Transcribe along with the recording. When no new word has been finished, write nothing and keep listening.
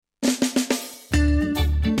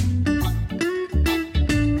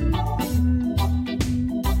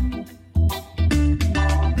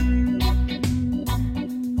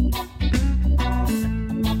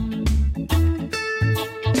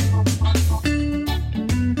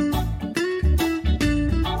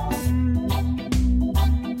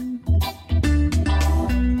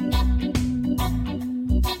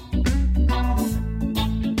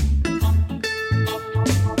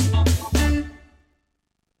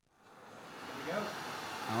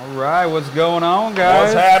right. What's going on,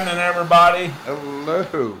 guys? What's happening, everybody?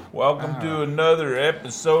 Hello. Welcome to another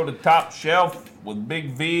episode of Top Shelf with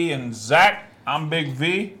Big V and Zach. I'm Big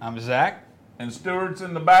V. I'm Zach. And Stuart's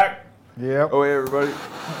in the back. Yep. Oh, hey, everybody.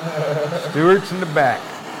 Stewart's in the back.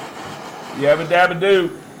 Yabba dabba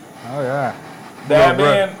doo. Oh, yeah. Dab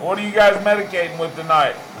in. What are you guys medicating with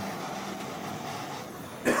tonight?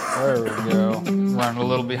 There we go. Running a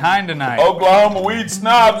little behind tonight. Oklahoma weed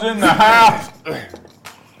snobs in the house.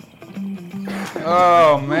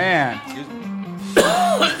 Oh, man.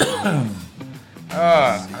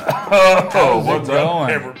 Oh, what's it up, going?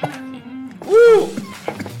 everybody? Woo!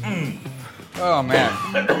 Oh,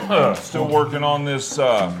 man. Still working on this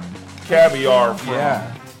caviar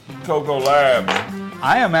from Coco Labs.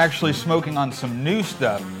 I am actually smoking on some new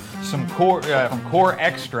stuff. Some core from Core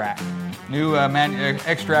Extract. New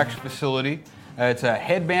extract facility. It's a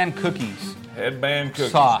headband cookies. Headband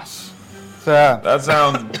cookies. Sauce. That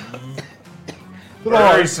sounds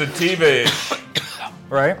very sativa-ish.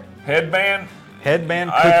 Right? Headband?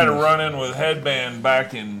 Headband cookies. I had a run-in with Headband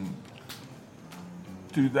back in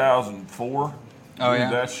 2004. Oh, yeah?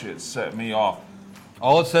 That shit set me off.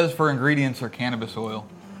 All it says for ingredients are cannabis oil.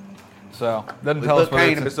 So, doesn't tell us what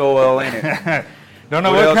cannabis oil in it. Don't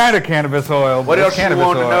know What what else? kind of cannabis oil. What but else you cannabis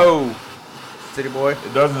want to oil. know, city boy?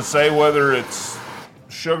 It doesn't say whether it's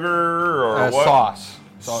sugar or what. Sauce.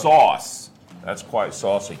 Sauce. That's quite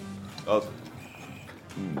saucy. Oh,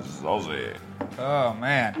 Saucy. Oh,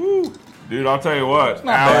 man. Dude, I'll tell you what.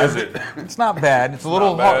 not How bad. is it? It's not bad. It's a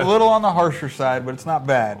little not bad. little on the harsher side, but it's not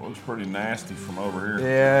bad. Looks pretty nasty from over here.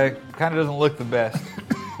 Yeah, it kind of doesn't look the best.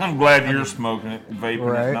 I'm glad you're smoking it, vaping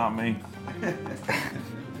Right. it, not me.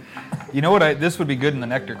 You know what? This would be good in the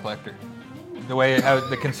nectar collector. The way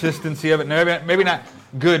the consistency of it. Maybe not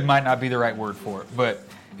good. Might not be the right word for it, but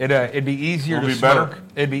it'd be easier It'll to be smoke. better.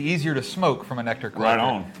 It'd be easier to smoke from a nectar collector.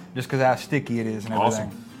 Right on. Just because how sticky it is and everything.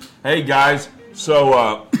 Awesome. Hey guys,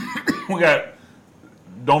 so we got.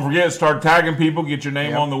 Don't forget, start tagging people. Get your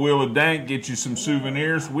name on the Wheel of Dank. Get you some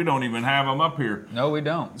souvenirs. We don't even have them up here. No, we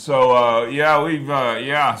don't. So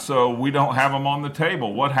So we don't have them on the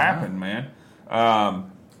table. What happened, man?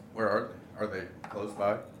 where are they? Close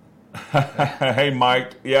by? Hey,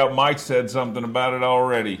 Mike. Yeah, Mike said something about it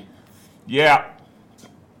already. Yeah.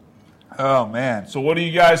 Oh man. So what do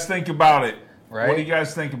you guys think about it? Right. What do you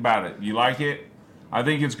guys think about it? You like it? I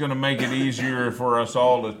think it's going to make it easier for us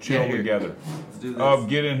all to chill here. together. Let's do this.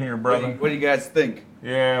 Get in here, What brother. do you guys think?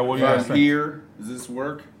 Yeah, what do If you guys I'm think? here, does this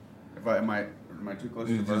work? Am I too close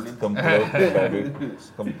to Just burning? come closer, baby.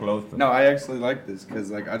 Just come closer. No, I actually like this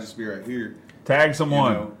because I just be right here. Tag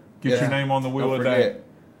someone. You know, Get your name on the Wheel Don't of forget. Dank.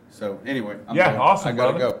 So anyway, I'm Yeah, done. awesome, I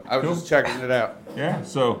gotta brother. go. I was Cool. just checking it out. Yeah,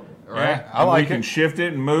 so Right. I and like we can it. shift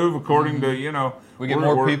it and move according to We get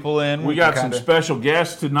more people in. We We got can some kinda- special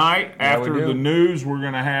guests tonight. Yeah, we After do. the news, we're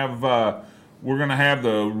gonna have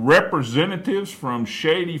the representatives from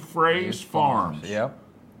Shady Phrase Farms. Yep.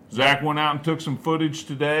 Zach went out and took some footage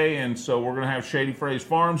today, and so we're going to have Shady Phrase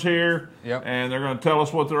Farms here. Yep. And they're going to tell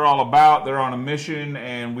us what they're all about. They're on a mission,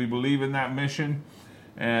 and we believe in that mission.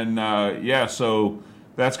 And, so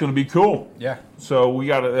that's going to be cool. Yeah. So we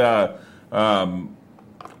got to,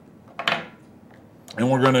 and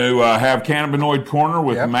we're going to have Cannabinoid Corner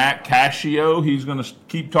with Matt Cascio. He's going to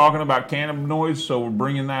keep talking about cannabinoids, so we're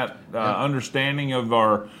bringing that understanding of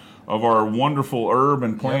our wonderful herb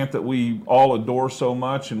and plant that we all adore so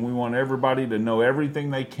much, and we want everybody to know everything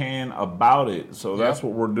they can about it. So that's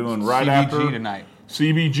what we're doing right after CBG tonight.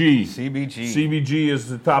 CBG. CBG. CBG is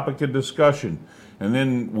the topic of discussion. And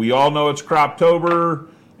then we all know it's Croptober,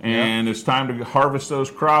 and it's time to harvest those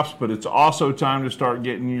crops, but it's also time to start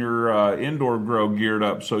getting your indoor grow geared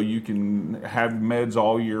up so you can have meds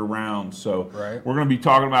all year round. So we're going to be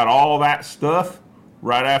talking about all that stuff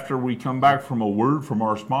right after we come back from a word from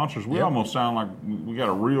our sponsors. We almost sound like we got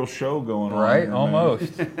a real show going on. Right, here,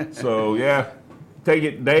 almost. man. So, take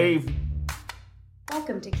it, Dave.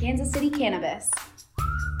 Welcome to Kansas City Cannabis,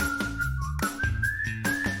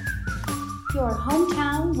 your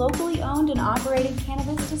hometown, locally owned and operated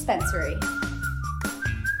cannabis dispensary.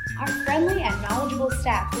 Our friendly and knowledgeable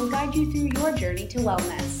staff will guide you through your journey to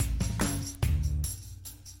wellness.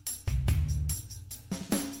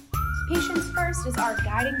 Patients first is our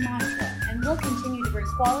guiding mantra, and we'll continue to bring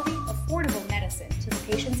quality, affordable medicine to the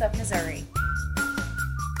patients of Missouri.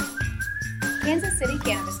 Kansas City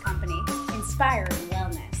Cannabis Company, inspiring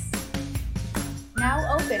wellness.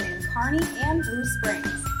 Now open in Kearney and Blue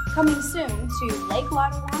Springs. Coming soon to Lake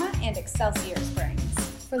Lotawana and Excelsior Springs.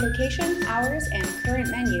 For location, hours, and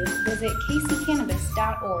current menu, visit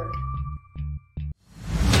kccannabis.org.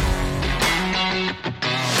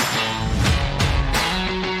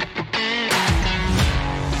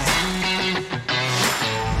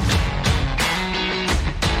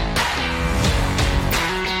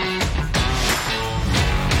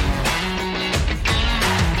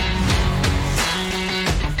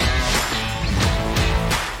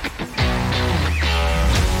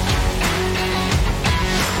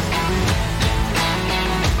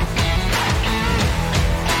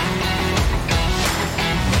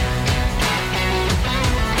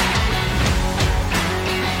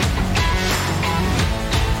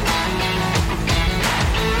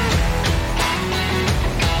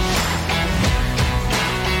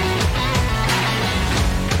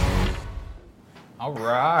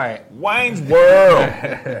 Wayne's World.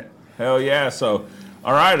 Hell yeah. So,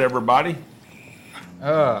 all right, everybody.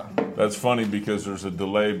 That's funny because there's a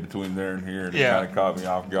delay between there and here, and it kind of caught me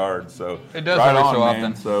off guard. So it does right every on, so man.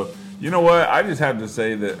 often. So you know what? I just have to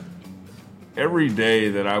say that every day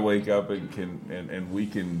that I wake up and we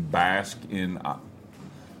can bask in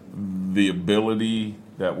the ability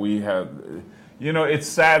that we have. You know, it's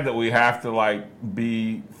sad that we have to like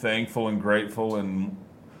be thankful and grateful and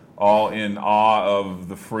all in awe of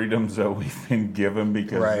the freedoms that we've been given,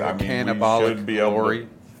 because I mean, we should be able to.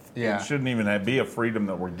 It shouldn't even be a freedom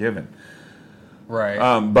that we're given.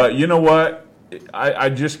 Right. But you know what? I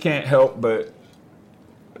just can't help but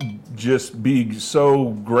just be so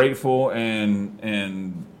grateful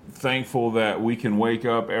and thankful that we can wake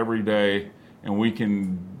up every day and we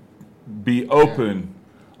can be open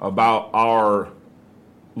about our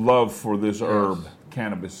love for this herb,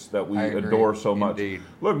 cannabis, that we adore so much. Indeed.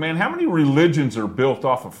 Look, man, how many religions are built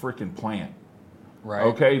off a freaking plant? Right.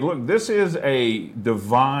 Okay, look, this is a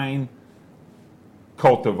divine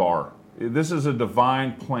cultivar. This is a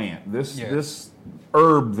divine plant. This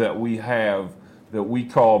herb that we have, that we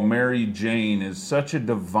call Mary Jane, is such a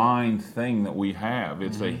divine thing that we have.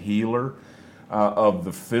 It's a healer of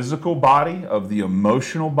the physical body, of the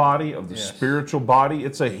emotional body, of the spiritual body.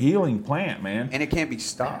 It's a healing plant, man. And it can't be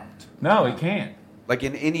stopped. No, it can't. Like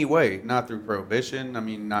in any way, not through prohibition. I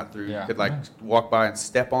mean, not through, you could like walk by and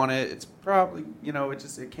step on it. It's probably,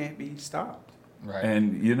 it can't be stopped. Right.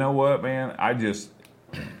 And you know what, man?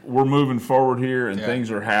 We're moving forward here, and things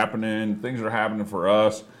are happening. Things are happening for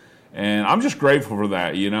us. And I'm just grateful for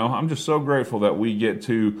that, I'm just so grateful that we get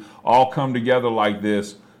to all come together like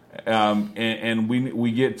this, and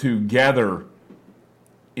we get to gather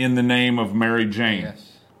in the name of Mary Jane.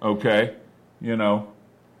 Yes. Okay?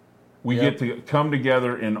 We get to come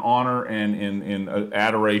together in honor and in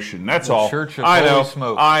adoration. That's all. The Church of Holy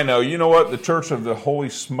Smoke. I know. You know what? The Church of the Holy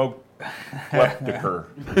Smoke Leptiker.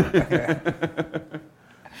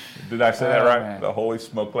 Did I say that right? Man. The Holy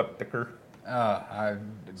Smoke Leptiker.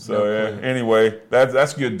 Anyway,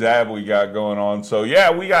 that's a good dab we got going on. So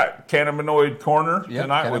we got Cannabinoid Corner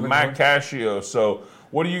tonight with Matt Cascio. So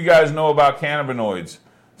what do you guys know about cannabinoids?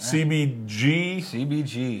 CBG.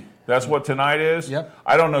 CBG. That's what tonight is? Yep.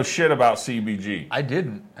 I don't know shit about CBG. I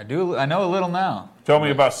didn't. I know a little now. Tell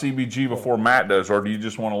me about CBG before Matt does, or do you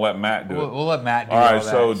just want to let Matt do it? We'll let Matt do all right, that.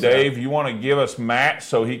 So Dave, you want to give us Matt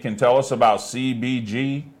so he can tell us about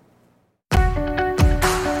CBG?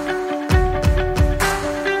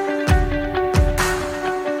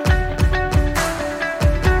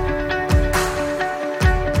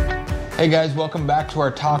 Hey guys, welcome back to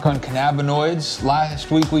our talk on cannabinoids.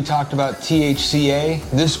 Last week we talked about THCA.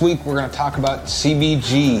 This week we're going to talk about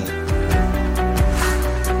CBG.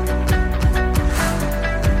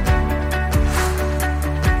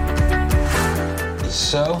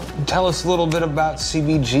 So, tell us a little bit about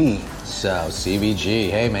CBG. So,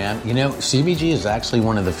 CBG, hey man, CBG is actually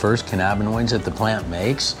one of the first cannabinoids that the plant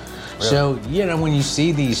makes. Really? So, when you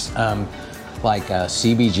see these like a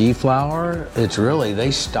CBG flower, it's really,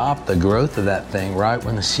 they stop the growth of that thing right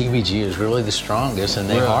when the CBG is really the strongest, and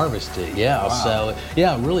they harvest it. Yeah, wow.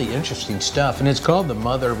 So really interesting stuff. And it's called the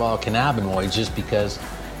mother of all cannabinoids just because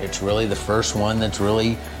it's really the first one that's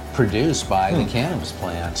really produced by the cannabis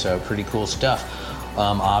plant. So pretty cool stuff.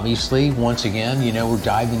 Obviously, once again, we're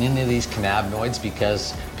diving into these cannabinoids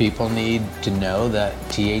because people need to know that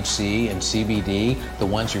THC and CBD, the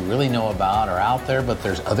ones you really know about, are out there, but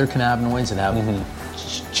there's other cannabinoids that have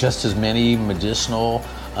just as many medicinal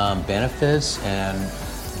benefits. And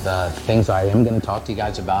the things I am going to talk to you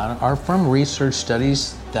guys about are from research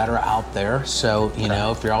studies that are out there. So,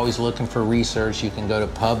 if you're always looking for research, you can go to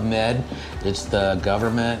PubMed. It's the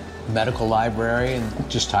government medical library, and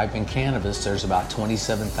just type in cannabis. There's about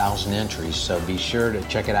 27,000 entries, so be sure to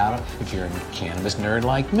check it out if you're a cannabis nerd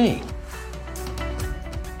like me.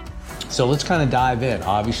 So let's kind of dive in.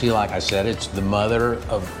 Obviously, like I said, it's the mother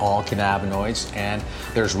of all cannabinoids, and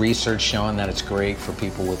there's research showing that it's great for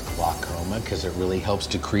people with glaucoma because it really helps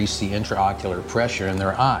decrease the intraocular pressure in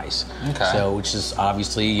their eyes. Okay. So, which is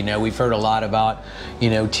obviously, we've heard a lot about,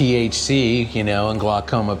 THC, in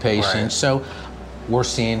glaucoma patients. Right. So we're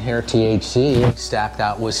seeing here THC stacked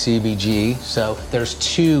out with CBG. So there's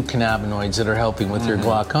two cannabinoids that are helping with your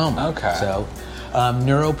glaucoma. Okay. So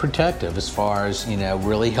neuroprotective, as far as,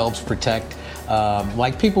 really helps protect,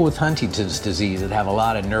 like people with Huntington's disease that have a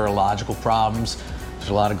lot of neurological problems. There's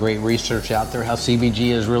a lot of great research out there how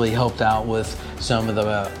CBG has really helped out with some of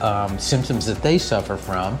the symptoms that they suffer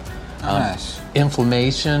from. Nice.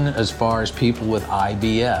 Inflammation as far as people with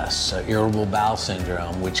IBS, irritable bowel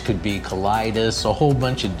syndrome, which could be colitis, a whole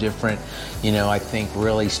bunch of different, I think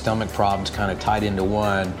really stomach problems kind of tied into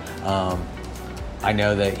one. I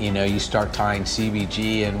know that, you start tying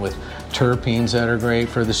CBG in with terpenes that are great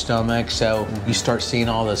for the stomach. So you start seeing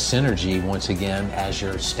all the synergy once again as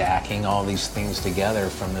you're stacking all these things together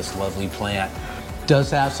from this lovely plant.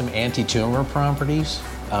 Does have some anti-tumor properties.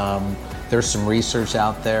 There's some research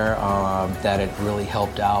out there that it really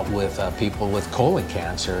helped out with people with colon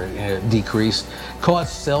cancer. It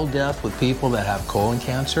caused cell death with people that have colon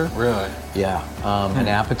cancer. Really? Yeah. An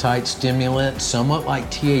appetite stimulant, somewhat like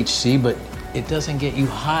THC, but it doesn't get you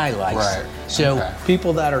high like. Right. So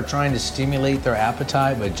people that are trying to stimulate their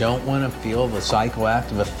appetite but don't want to feel the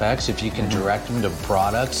psychoactive effects, if you can direct them to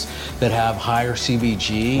products that have higher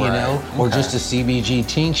CBG, or just a CBG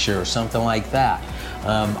tincture or something like that.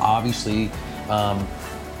 Obviously,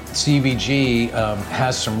 CBG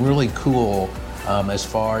has some really cool, as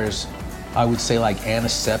far as I would say, like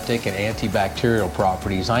antiseptic and antibacterial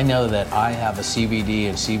properties. I know that I have a CBD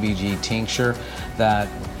and CBG tincture that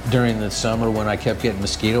during the summer when I kept getting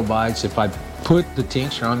mosquito bites, if I put the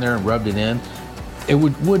tincture on there and rubbed it in, it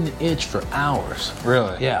wouldn't itch for hours.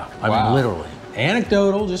 Really? Yeah, I mean literally.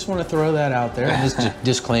 Anecdotal, just want to throw that out there, this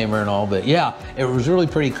disclaimer and all, but yeah, it was really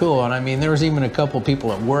pretty cool. And I mean, there was even a couple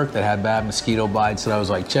people at work that had bad mosquito bites that I was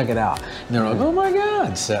like, check it out. And they're like, oh my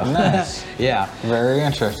God. So, nice. Yeah. Very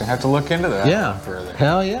interesting. Have to look into that further.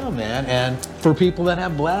 Hell yeah, man. And for people that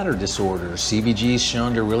have bladder disorders, CBG is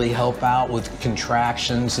shown to really help out with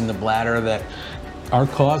contractions in the bladder that are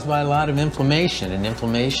caused by a lot of inflammation. And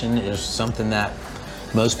inflammation is something that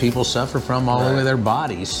most people suffer from all over their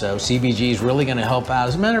bodies. So CBG is really going to help out.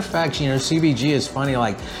 As a matter of fact, CBG is funny.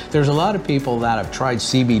 Like, there's a lot of people that have tried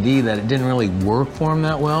CBD that it didn't really work for them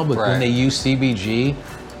that well, but when they use CBG,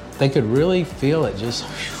 they could really feel it just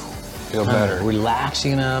feel better,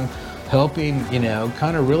 relaxing them, helping,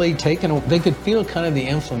 kind of really they could feel kind of the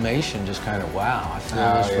inflammation just kind of, wow, I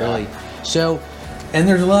feel this really. So, and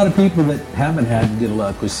there's a lot of people that haven't had good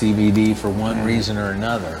luck with CBD for one reason or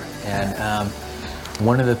another. And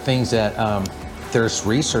one of the things that there's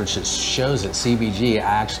research that shows that CBG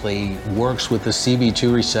actually works with the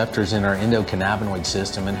CB2 receptors in our endocannabinoid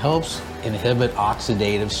system and helps inhibit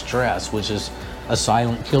oxidative stress, which is a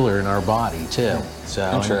silent killer in our body too.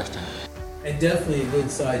 So interesting. And definitely a good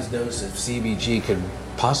sized dose of CBG could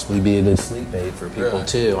possibly be a good sleep aid for people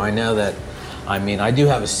too. I know that. I mean, I do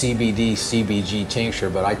have a CBG tincture,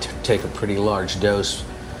 but I take a pretty large dose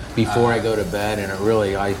before I go to bed, and it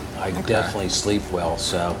really, I definitely sleep well.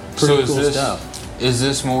 So pretty cool stuff. Is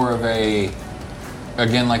this more of a,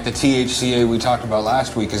 again, like the THCA we talked about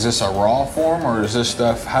last week? Is this a raw form, or is this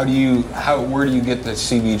stuff? Where do you get the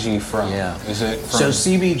CBG from? Yeah. Is it from? So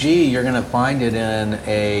CBG, you're going to find it in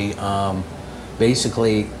a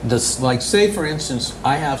basically this. Like, say for instance,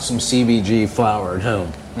 I have some CBG flower at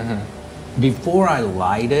home. Before I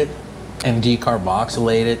light it and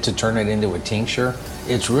decarboxylate it to turn it into a tincture,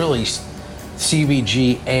 it's really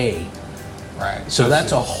CBGA. Right. So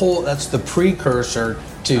that's the precursor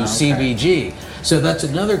to CBG. So that's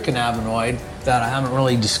another cannabinoid that I haven't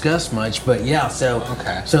really discussed much, but yeah, so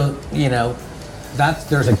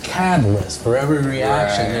there's a catalyst for every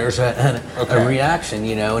reaction. Right. There's a reaction,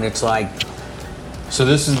 and it's like, so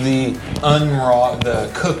this is the the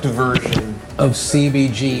cooked version of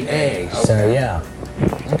CBGA. Okay. So yeah.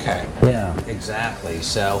 Okay. Yeah, exactly.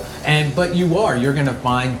 So, but you're going to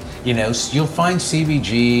find, you'll find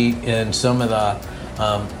CBG in some of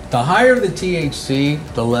the higher the THC,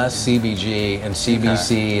 the less CBG and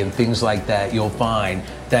CBC and things like that you'll find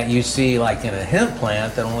that you see like in a hemp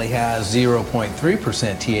plant that only has 0.3%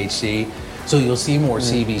 THC. So you'll see more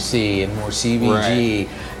CBC and more CBG,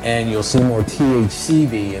 and you'll see more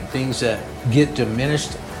THCV and things that get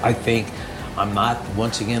diminished. I think I'm not,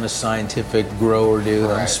 once again, a scientific grower, dude.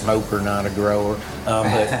 I'm a smoker, not a grower.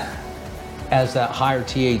 But as that higher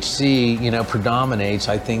THC, predominates,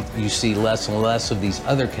 I think you see less and less of these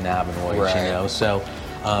other cannabinoids, So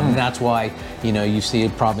that's why, you see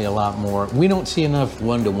it probably a lot more. We don't see enough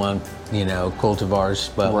one-to-one, cultivars,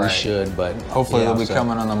 but we should. But hopefully they'll be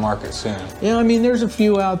coming on the market soon. Yeah, I mean, there's a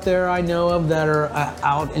few out there I know of that are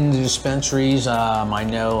out in the dispensaries.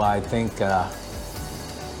 I think.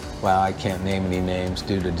 Well, I can't name any names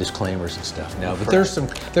due to disclaimers and stuff. No, but there's a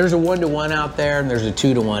 1-to-1 out there, and there's a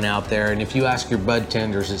 2-to-1 out there. And if you ask your bud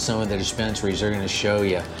tenders at some of the dispensaries, they're going to show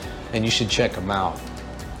you, and you should check them out.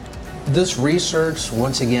 This research,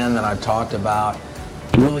 once again, that I've talked about,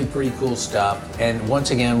 really pretty cool stuff. And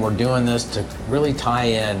once again, we're doing this to really tie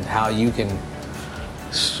in how you can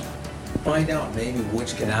find out maybe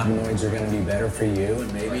which cannabinoids are going to be better for you,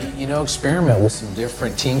 and maybe, experiment with some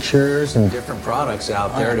different tinctures and different products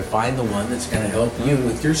out there to find the one that's going to help you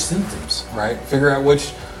with your symptoms. Right. Figure out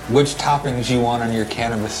which toppings you want on your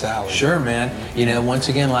cannabis salad. Sure, man. Once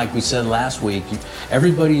again, like we said last week,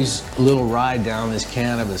 everybody's little ride down this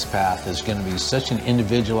cannabis path is going to be such an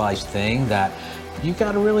individualized thing that you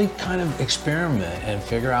got to really kind of experiment and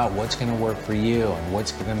figure out what's going to work for you and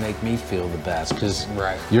what's going to make me feel the best. Because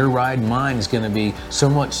your ride and mine is going to be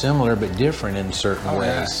somewhat similar but different in certain ways.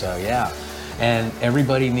 Yeah. So, yeah. And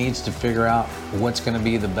everybody needs to figure out what's going to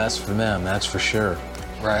be the best for them. That's for sure.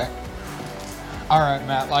 Right. All right,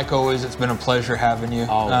 Matt, like always, it's been a pleasure having you.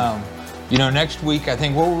 Next week, I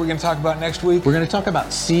think, what were we going to talk about next week? We're going to talk about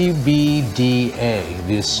CBDA,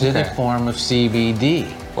 the acidic form of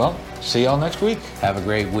CBD. Well, see y'all next week. Have a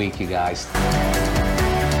great week, you guys.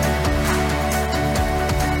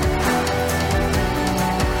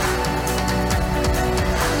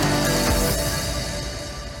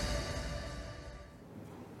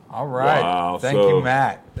 All right. Wow. Thank you,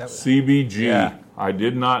 Matt. CBG. Yeah. I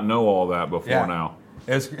did not know all that before now.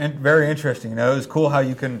 It's very interesting. It was cool how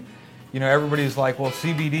you can, everybody's like, well,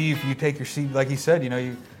 CBD, if you take your CBD, like he said,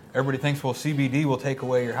 everybody thinks, well, CBD will take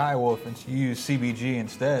away your high. Well, if you use CBG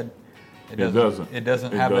instead, it doesn't. It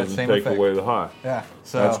doesn't have that same effect. Take away the high. Yeah.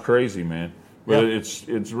 So that's crazy, man. But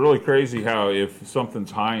it's really crazy how if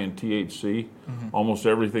something's high in THC, almost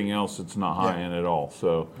everything else it's not high in at all.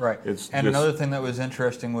 So another thing that was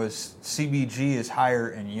interesting was CBG is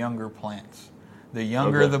higher in younger plants. The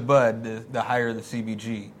younger the bud, the higher the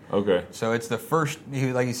CBG. Okay. So it's the first,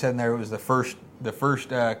 like he said in there, it was the first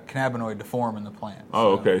cannabinoid to form in the plant.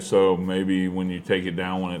 Oh, okay. So maybe when you take it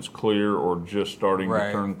down when it's clear or just starting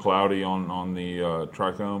to turn cloudy on the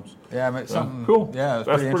trichomes. Yeah, I mean, something cool. Yeah,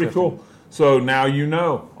 that's pretty cool. So now you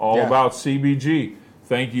know all about CBG.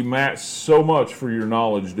 Thank you, Matt, so much for your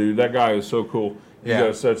knowledge, dude. That guy is so cool. He's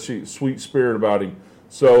got such a sweet spirit about him.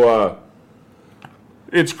 So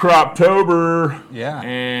it's Croptober. Yeah.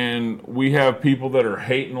 And we have people that are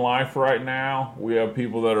hating life right now. We have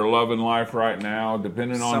people that are loving life right now,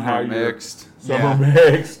 depending on how you're mixed. Some are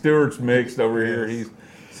mixed. Stuart's mixed over here. He's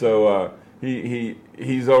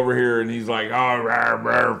over here and he's like,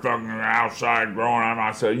 oh, fucking outside growing.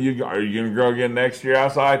 I said, are you gonna grow again next year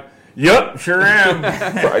outside? Yep, sure am.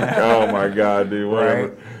 Like, oh my God, dude, whatever.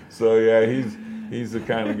 Right. So yeah, he's the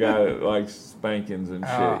kind of guy that likes spankings and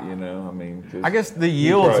shit, I mean, I guess the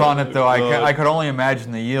yields on it though, I could only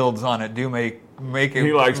imagine the yields on it do make it.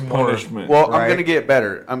 He likes more punishment. Well, I'm gonna get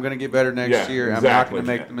better. I'm gonna get better next year. Exactly. I'm not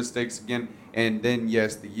gonna make the mistakes again. And then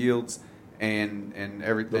yes, the yields and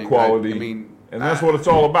everything. The quality. I mean, and that's what it's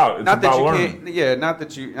all about. It's about learning. Not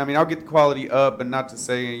that you. I mean, I'll get the quality up, but not to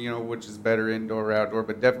say which is better, indoor or outdoor.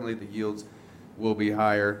 But definitely the yields will be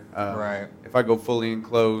higher. Right. If I go fully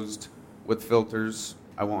enclosed with filters,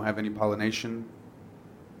 I won't have any pollination.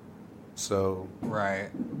 So. Right.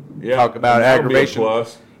 Yeah. Talk about aggravation.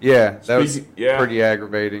 Plus. Yeah, that was pretty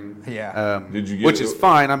aggravating. Yeah. Did you get which is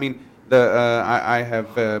fine. I mean, I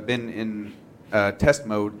have been in test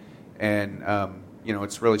mode, and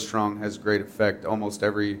it's really strong, has great effect. I've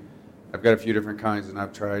got a few different kinds, and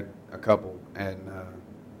I've tried a couple, and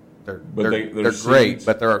they're great.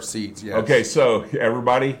 But there are seeds. Yes. Okay, so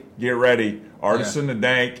everybody get ready. Artisan the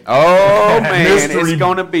Dank. Oh man, it's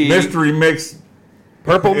gonna be mystery mix.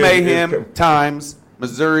 Purple Mayhem times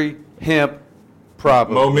Missouri hemp.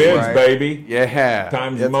 Probably. Momids, baby. Yeah.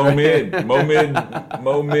 Times Momid.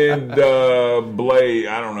 Momid Blade.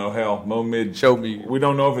 I don't know, hell. Momid. Show me. We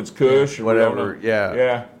don't know if it's Kush or whatever. Yeah.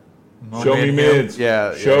 Yeah. Show me mids.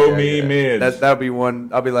 Yeah. Show me mids. That'll be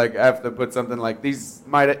one. I'll be like, I have to put something like, these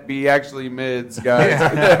might be actually mids, guys.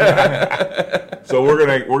 So we're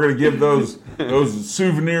gonna give those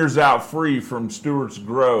souvenirs out free from Stewart's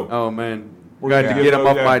Grow. Oh man. We're going to get them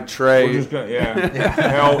off my tray. We're just gonna,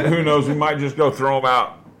 Hell, who knows? We might just go throw them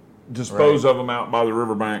out, dispose of them out by the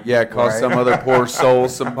riverbank. Yeah, cause some other poor soul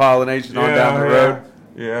some pollination on down the road.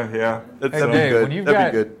 Yeah. That'd be good. When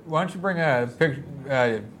That'd be good. Why don't you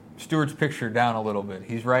bring Stuart's picture down a little bit?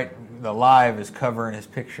 He's right. The live is covering his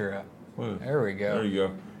picture up. There we go. There you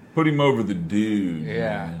go. Put him over the dude.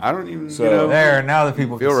 Yeah. Man. I don't even there now the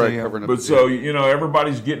people feel can right see covering him. up. But so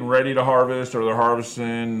everybody's getting ready to harvest, or they're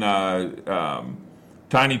harvesting.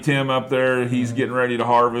 Tiny Tim up there, he's getting ready to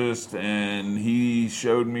harvest, and he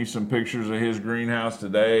showed me some pictures of his greenhouse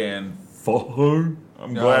today, and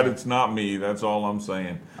I'm glad it's not me. That's all I'm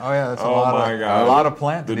saying. Oh yeah, that's a lot of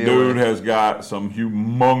plants. The dude has got some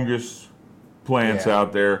humongous plants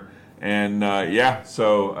out there, and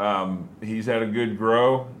so he's had a good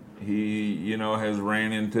grow. He has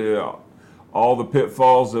ran into all the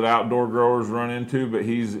pitfalls that outdoor growers run into, but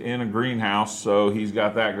he's in a greenhouse, so he's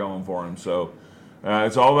got that going for him. So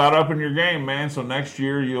it's all about upping your game, man. So next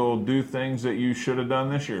year you'll do things that you should have done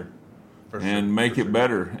this year and make it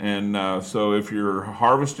better. And so if you're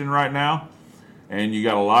harvesting right now and you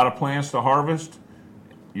got a lot of plants to harvest,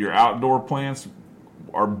 your outdoor plants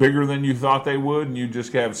are bigger than you thought they would, and you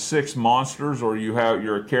just have 6 monsters, or you're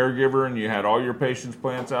a caregiver and you had all your patient's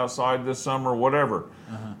plants outside this summer, whatever.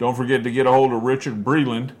 Don't forget to get a hold of Richard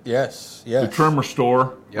Breland, Yes. the trimmer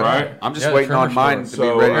store, right? I'm just Yeah, waiting on trimmer mine store.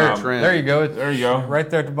 to So, be ready to trim. There you go. There you go. Right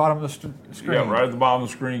there at the bottom of the screen. Yeah, right at the bottom of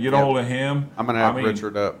the screen. Get a hold of him. I'm going to have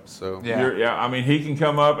Richard up. So Yeah. I mean, he can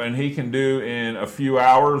come up and he can do in a few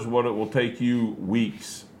hours what it will take you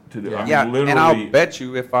weeks to do. I mean, yeah, literally, and I'll bet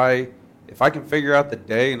you if I can figure out the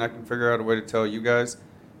day and I can figure out a way to tell you guys,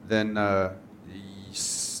 then we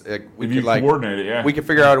if you could coordinate it, yeah. we could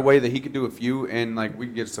figure out a way that he could do a few, and we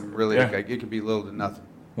could get some really Yeah. it could be little to nothing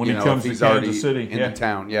When you he know, comes if to he's Kansas already City, in yeah. the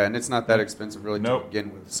town, and it's not that expensive really Nope. to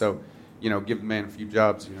begin with. So give the man a few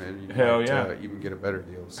jobs, you Hell might, yeah. even get a better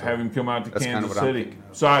deal. So Have him come out to that's kinda Kansas what I'm City. thinking of.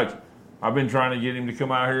 Besides, I've been trying to get him to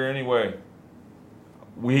come out here anyway.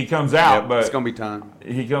 He comes out, Yep, but it's gonna be time.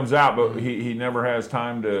 he comes out, but he never has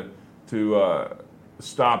time to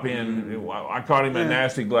stop in. I caught him at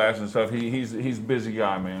Nasty Glass and stuff. He's a busy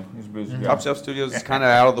guy, man. He's a busy guy. Top Shelf Studios is kind of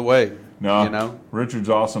out of the way. No, Richard's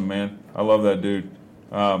awesome, man. I love that dude.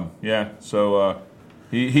 So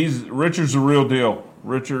Richard's the real deal.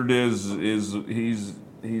 Richard is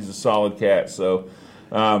he's a solid cat. So,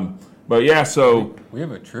 but yeah, so We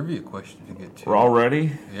have a trivia question to get to. we're all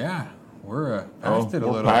ready. Yeah. We're past it a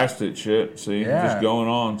we're little. past it. Shit. See, Yeah. just going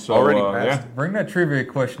on. So Already past yeah. Bring that trivia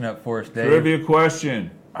question up for us, Dave. Trivia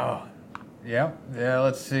question. Yep. Yeah,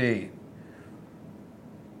 let's see.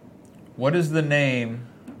 What is the name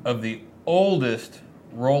of the oldest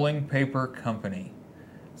rolling paper company?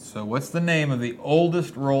 So what's the name of the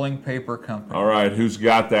oldest rolling paper company? All right, who's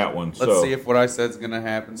got that one? Let's see if what I said is going to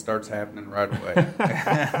happen starts happening right away.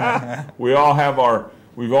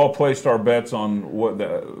 We've all placed our bets on what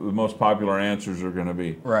the most popular answers are going to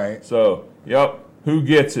be. Right. So, yep, who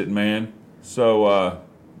gets it, man? So,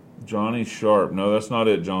 Johnny Sharp. No, that's not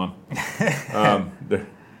it, John. There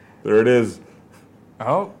it is.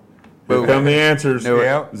 Oh. Here come the answers.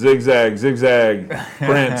 Yep. Zigzag, zigzag,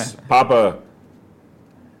 Prince, Papa.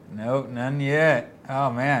 No, none yet. Oh,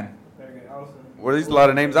 man. Well, these are a lot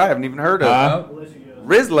of names I haven't even heard of.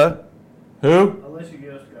 Rizla. Who?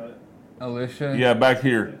 Alicia. Yeah, back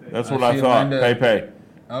here. That's what I see thought. Amanda. Pepe.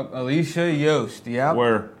 Oh, Alicia Yost. Yep.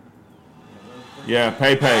 Where? Yeah,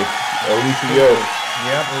 Pepe. Alicia Yost.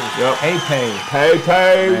 Yep. Pepe.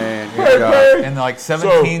 Pepe. Man, good job. Pepe. In like So,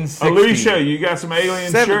 1760. Alicia, you got some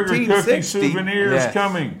alien sugar cookie 1760. souvenirs Yes.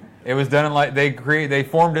 coming. It was done in like they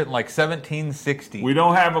formed it in like 1760. We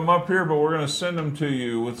don't have them up here, but we're going to send them to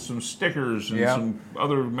you with some stickers and Yeah. some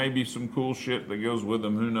other, maybe some cool shit that goes with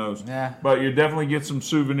them. Who knows? Yeah. But you definitely get some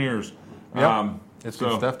souvenirs. Yep. It's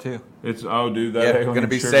good so stuff too. It's dude, that Yeah, alien we're going to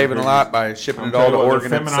be sugar saving a cookies. lot by shipping I'm it all to telling you what,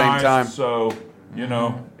 Oregon they're at the same feminized, time. So,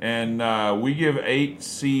 and we give 8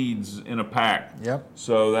 seeds in a pack. Yep.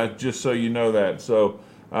 So that's just so you know that. So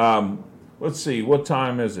let's see, what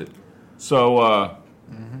time is it? So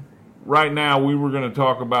right now we were going to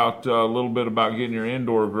talk about a little bit about getting your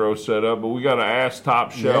indoor grow set up, but we got to ask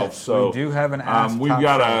Top Shelf. Yes, so we do have an Ask we've Top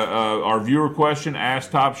got Shelf. our viewer question,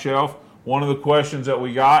 Ask Top Shelf. One of the questions that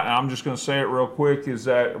we got, and I'm just going to say it real quick, is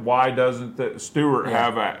that why doesn't Stuart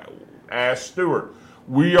have Ask Stuart?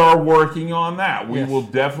 We are working on that. We Yes. will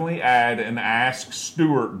definitely add an Ask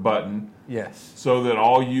Stuart button Yes. so that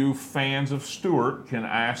all you fans of Stuart can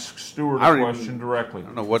ask Stuart I a don't even- question directly. I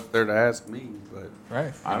don't know what they're to ask me, but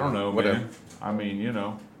Right. I don't know, Whatever. man. I mean,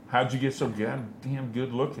 how'd you get so goddamn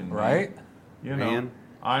good looking, man? Right. Man.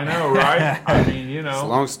 I know, right? I mean, it's a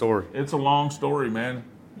long story. it's a long story, man.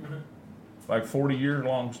 Like 40-year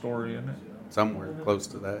long story, isn't it? Somewhere close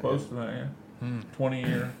to that. Close to that, yeah.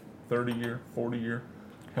 20-year, 30-year, 40-year.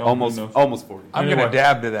 Hell, Almost who knows? 40. I'm Anyway. gonna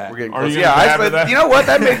dab to that. We're getting Are close. you Yeah, gonna I dab at said, that? you know what?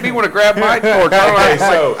 That made me want to grab my torch. Okay,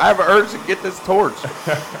 so- I have an urge to get this torch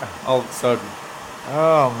all of a sudden.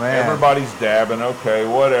 Oh man. Everybody's dabbing. Okay,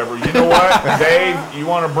 whatever. You know what, Dave? You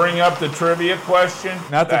want to bring up the trivia question?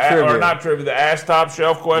 Not the trivia. or not trivia. The Ask Top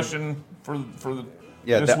Shelf question for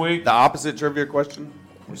this week. The opposite trivia question,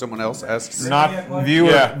 where someone else asks. Not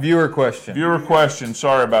Viewer question. Viewer question.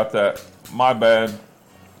 Sorry about that. My bad.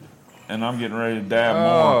 And I'm getting ready to dab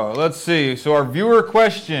more. Oh, let's see. So our viewer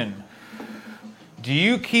question: do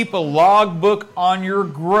you keep a logbook on your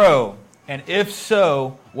grow? And if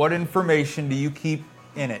so, what information do you keep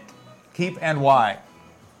in it? Keep and why?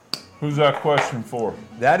 Who's that question for?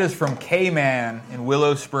 That is from K-Man in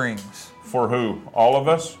Willow Springs. For who? All of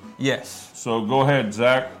us? Yes. So go ahead,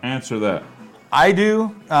 Zach, answer that. I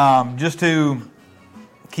do, just to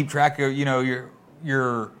keep track of,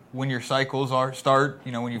 your when your cycles start,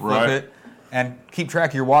 when you flip it, and keep track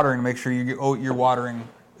of your watering to make sure you're watering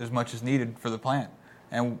as much as needed for the plant.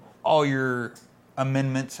 And all your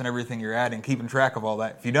amendments and everything you're adding, keeping track of all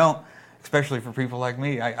that. If you don't, especially for people like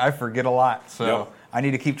me, I forget a lot. So I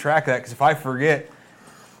need to keep track of that, because if I forget,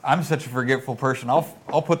 I'm such a forgetful person.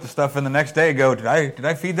 I'll put the stuff in the next day and go, did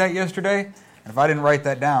I feed that yesterday? And if I didn't write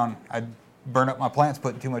that down, I'd burn up my plants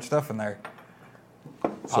putting too much stuff in there.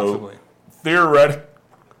 Possibly. So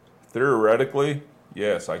theoretically,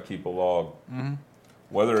 yes, I keep a log. Mm-hmm.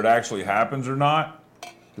 Whether it actually happens or not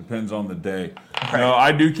depends on the day. Right. No,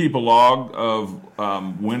 I do keep a log of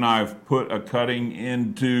when I've put a cutting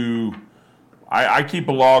into. I keep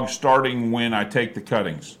a log starting when I take the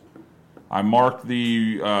cuttings. I mark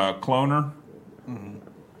the cloner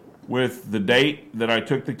with the date that I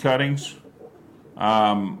took the cuttings.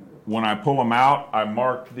 When I pull them out, I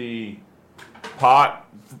mark the pot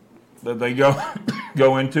that they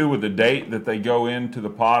go into with the date that they go into the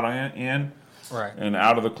pot in and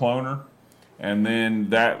out of the cloner. And then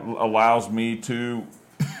that allows me to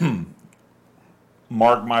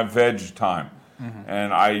mark my veg time. Mm-hmm.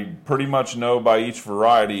 And I pretty much know by each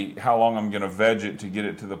variety how long I'm going to veg it to get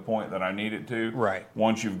it to the point that I need it to. Right.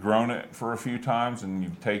 Once you've grown it for a few times and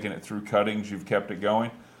you've taken it through cuttings, you've kept it going.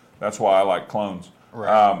 That's why I like clones.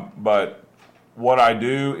 Right. But what I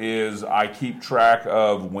do is I keep track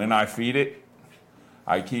of when I feed it.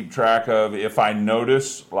 I keep track of if I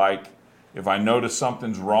notice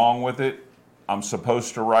something's wrong with it, I'm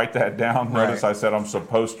supposed to write that down. Right. Notice I said I'm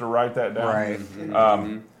supposed to write that down. Right.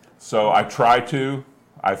 So I try to.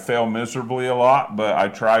 I fail miserably a lot, but I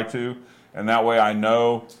try to. And that way I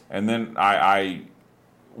know, and then I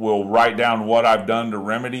will write down what I've done to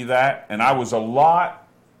remedy that. And I was a lot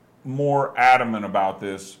more adamant about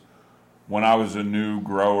this when I was a new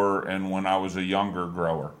grower and when I was a younger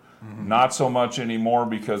grower. Mm-hmm. Not so much anymore,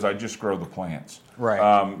 because I just grow the plants. Right.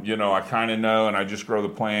 I kind of know, and I just grow the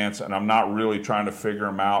plants, and I'm not really trying to figure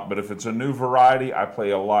them out. But if it's a new variety, I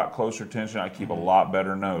pay a lot closer attention. I keep a lot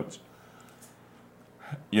better notes.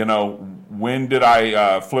 When did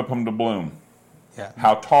I flip them to bloom? Yeah.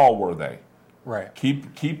 How tall were they? Right.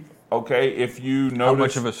 Keep. Okay, if you notice... How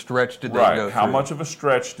much of a stretch did they go through? How much of a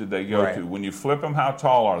stretch did they go to? When you flip them, how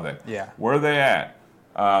tall are they? Yeah. Where are they at?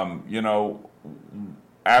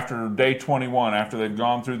 After day 21, after they've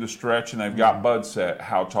gone through the stretch and they've got bud set,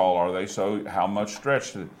 how tall are they? So how much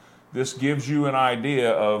stretch did this gives you an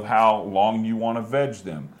idea of how long you want to veg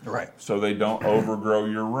them. Right. So they don't overgrow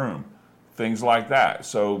your room. Things like that.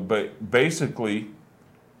 So, but basically,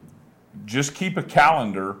 just keep a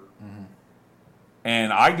calendar.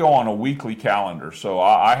 And I go on a weekly calendar, so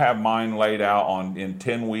I have mine laid out in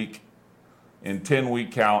 10-week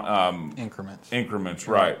increments,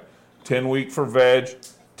 right? 10 week for veg,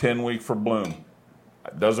 10 week for bloom.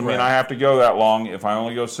 Doesn't mean I have to go that long. If I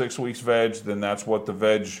only go 6 weeks veg, then that's what the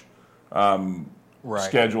veg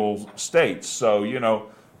schedule states.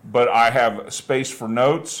 So but I have space for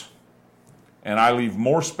notes, and I leave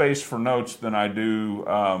more space for notes than I do.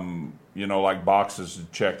 Like boxes to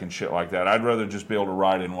check and shit like that. I'd rather just be able to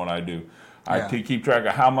write in what I do. I keep track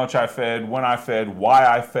of how much I fed, when I fed, why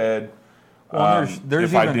I fed. Well,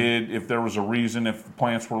 if there was a reason, if the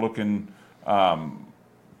plants were looking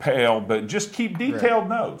pale, but just keep detailed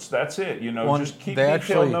notes. That's it. Just keep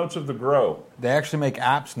detailed notes of the grow. They actually make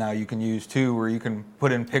apps now you can use too, where you can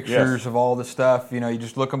put in pictures of all the stuff. You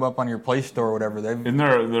just look them up on your Play Store or whatever.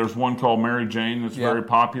 There's one called Mary Jane that's very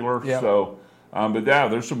popular. Yep. So. But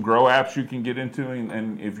there's some grow apps you can get into,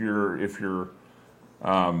 and if you're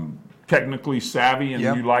technically savvy and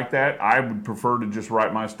you like that, I would prefer to just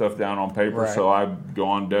write my stuff down on paper. Right. So I go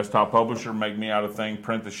on Desktop Publisher, make me out a thing,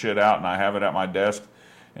 print the shit out, and I have it at my desk.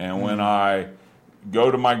 And when I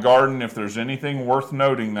go to my garden, if there's anything worth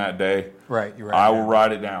noting that day, I will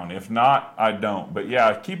write it down. If not, I don't.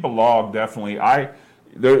 But keep a log definitely.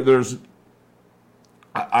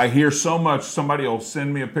 I hear so much, somebody will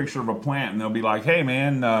send me a picture of a plant and they'll be like, hey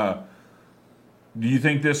man, do you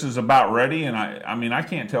think this is about ready? And I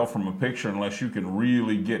can't tell from a picture unless you can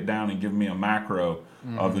really get down and give me a macro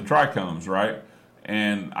of the trichomes, right?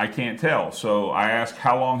 And I can't tell. So I ask,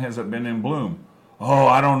 how long has it been in bloom? Oh,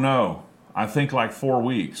 I don't know. I think like 4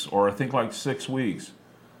 weeks, or I think like 6 weeks.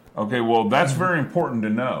 Okay, well, that's very important to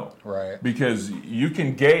know. Right. Because you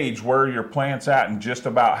can gauge where your plant's at and just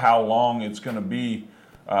about how long it's going to be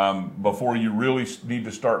before you really need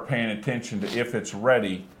to start paying attention to if it's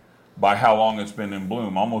ready by how long it's been in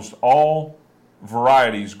bloom. Almost all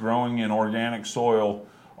varieties growing in organic soil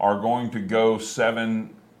are going to go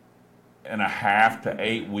 7.5 to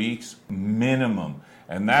 8 weeks minimum.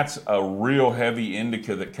 And that's a real heavy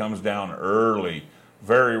indica that comes down early.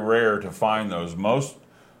 Very rare to find those. Most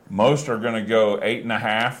are going to go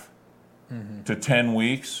 8.5 to 10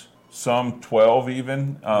 weeks, some 12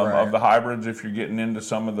 even of the hybrids. If you're getting into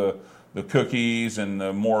some of the cookies and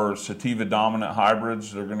the more sativa dominant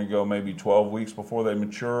hybrids, they're going to go maybe 12 weeks before they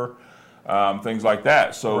mature, things like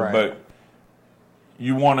that. So, but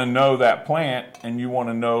you want to know that plant, and you want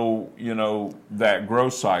to know, that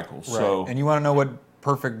growth cycle. Right. So, and you want to know what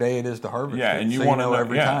perfect day it is to harvest. Yeah, and you want to know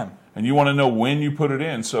every time. And you want to know when you put it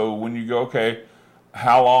in. So when you go, okay,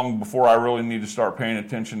 how long before I really need to start paying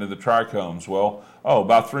attention to the trichomes? Well,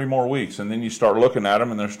 about 3 more weeks. And then you start looking at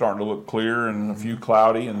them, and they're starting to look clear and a few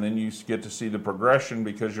cloudy, and then you get to see the progression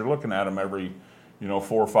because you're looking at them every, 4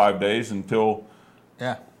 or 5 days until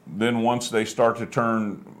then once they start to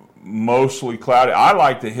turn mostly cloudy. I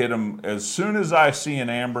like to hit them as soon as I see an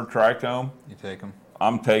amber trichome. You take them.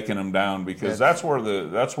 I'm taking them down because that's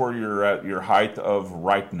where you're at your height of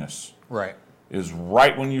ripeness. Right. Is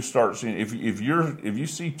right when you start seeing if you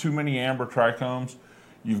see too many amber trichomes,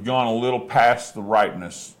 you've gone a little past the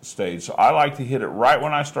ripeness stage. So I like to hit it right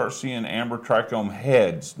when I start seeing amber trichome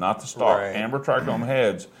heads, not the stalk, amber trichome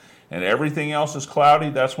heads, and everything else is cloudy.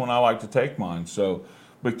 That's when I like to take mine. So,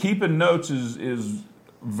 but keeping notes is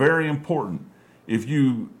very important. If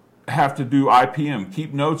you have to do IPM,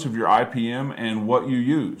 keep notes of your IPM and what you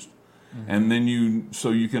used. And then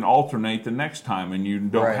you can alternate the next time, and you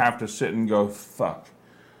don't have to sit and go, fuck,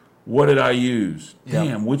 what did I use?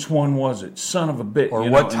 Damn, which one was it? Son of a bitch. Or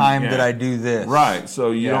what time did I do this? Right,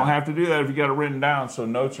 so you don't have to do that if you got it written down. So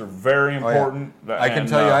notes are very important. I can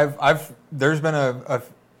tell you, there's been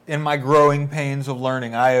in my growing pains of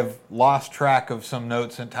learning, I have lost track of some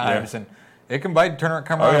notes at times, and it can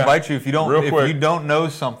come around and bite you if you don't know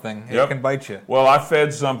something. It can bite you. Well, I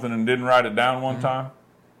fed something and didn't write it down one time,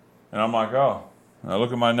 and I'm like, I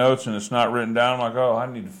look at my notes and it's not written down. I'm like,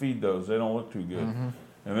 I need to feed those. They don't look too good.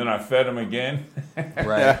 And then I fed them again.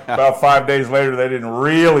 About 5 days later, they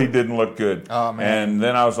didn't look good. Oh man! And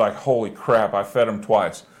then I was like, holy crap! I fed them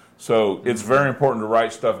twice. So it's very important to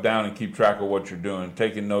write stuff down and keep track of what you're doing.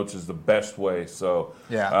 Taking notes is the best way. So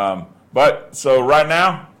so right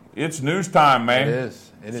now. It's news time, man. It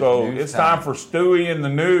is. So it's time for Stewie in the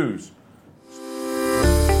news.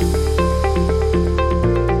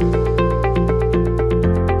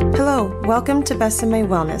 Hello, welcome to Besame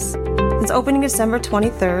Wellness. Since opening December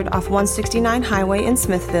 23rd off 169 Highway in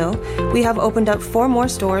Smithville, we have opened up 4 more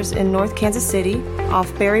stores in North Kansas City,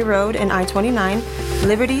 off Berry Road and I-29,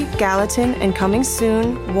 Liberty, Gallatin, and coming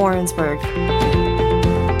soon, Warrensburg.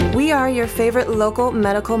 We are your favorite local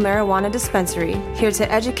medical marijuana dispensary, here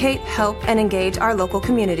to educate, help, and engage our local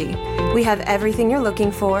community. We have everything you're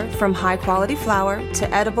looking for, from high-quality flower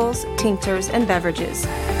to edibles, tinctures, and beverages.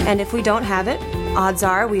 And if we don't have it, odds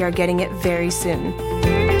are we are getting it very soon.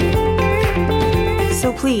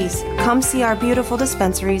 So please, come see our beautiful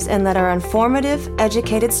dispensaries and let our informative,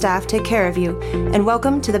 educated staff take care of you. And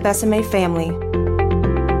welcome to the Besame family.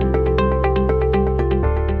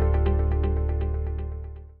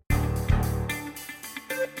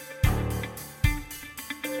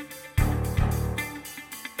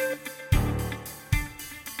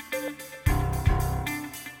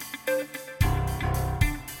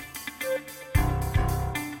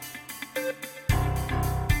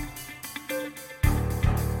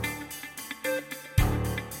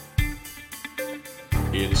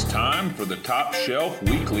 It's time for the Top Shelf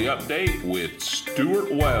Weekly Update with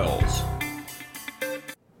Stuart Wells.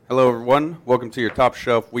 Hello, everyone. Welcome to your Top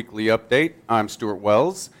Shelf Weekly Update. I'm Stuart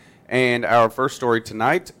Wells, and our first story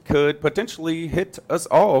tonight could potentially hit us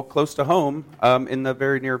all close to home in the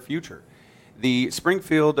very near future. The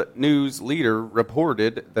Springfield News Leader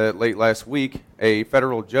reported that late last week, a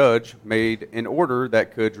federal judge made an order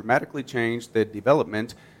that could dramatically change the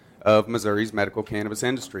development of Missouri's medical cannabis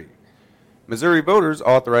industry. Missouri voters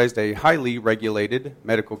authorized a highly regulated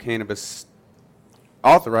medical cannabis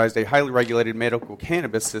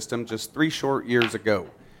system just 3 short years ago.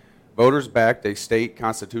 Voters backed a state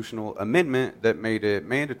constitutional amendment that made it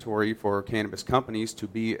mandatory for cannabis companies to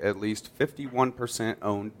be at least 51%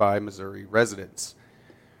 owned by Missouri residents.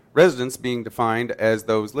 Residents being defined as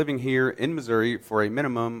those living here in Missouri for a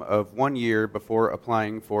minimum of 1 year before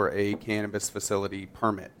applying for a cannabis facility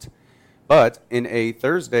permit. But in a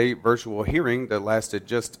Thursday virtual hearing that lasted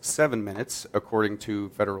just 7 minutes, according to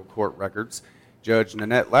federal court records, Judge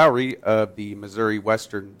Nanette Lowry of the Missouri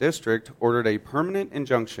Western District ordered a permanent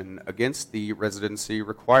injunction against the residency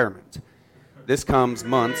requirement. This comes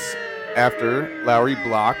months after Lowry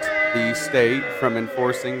blocked the state from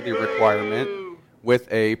enforcing the requirement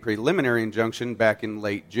with a preliminary injunction back in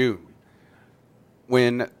late June.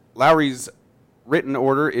 When Lowry's written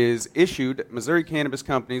order is issued, Missouri cannabis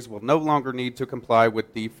companies will no longer need to comply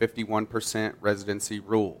with the 51% residency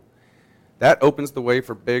rule. That opens the way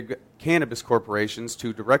for big cannabis corporations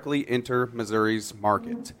to directly enter Missouri's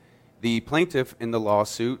market. The plaintiff in the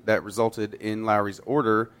lawsuit that resulted in Lowry's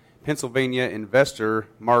order, Pennsylvania investor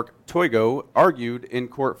Mark Toigo, argued in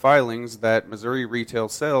court filings that Missouri retail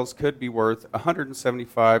sales could be worth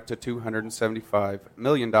 $175 to $275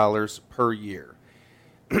 million per year.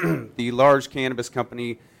 The large cannabis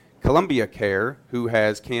company Columbia Care, who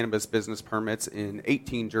has cannabis business permits in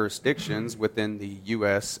 18 jurisdictions within the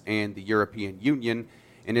U.S. and the European Union,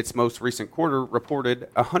 in its most recent quarter reported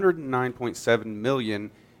 $109.7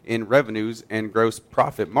 million in revenues and gross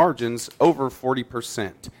profit margins over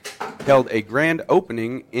 40%, held a grand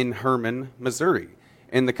opening in Hermann, Missouri.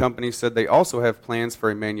 And the company said they also have plans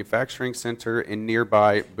for a manufacturing center in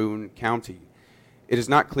nearby Boone County. It is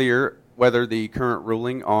not clear whether the current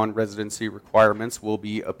ruling on residency requirements will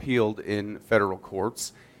be appealed in federal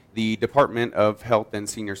courts. The Department of Health and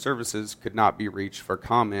Senior Services could not be reached for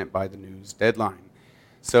comment by the news deadline.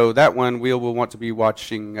 So that one we will want to be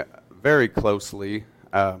watching very closely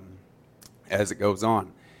as it goes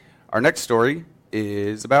on. Our next story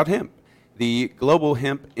is about hemp. The Global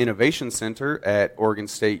Hemp Innovation Center at Oregon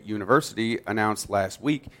State University announced last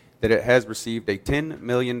week that it has received a $10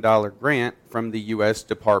 million grant from the U.S.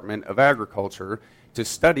 Department of Agriculture to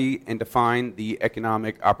study and define the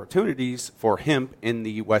economic opportunities for hemp in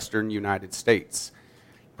the western United States.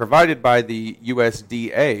 Provided by the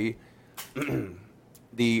USDA,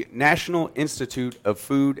 the National Institute of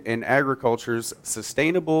Food and Agriculture's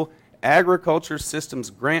Sustainable Agriculture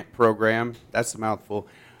Systems Grant Program, that's a mouthful,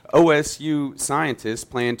 OSU scientists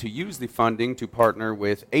plan to use the funding to partner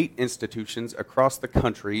with 8 institutions across the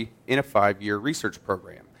country in a 5-year research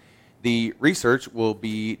program. The research will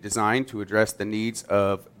be designed to address the needs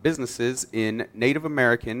of businesses in Native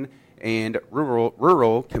American and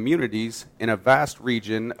rural communities in a vast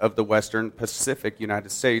region of the western Pacific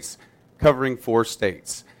United States, covering 4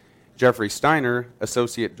 states. Jeffrey Steiner,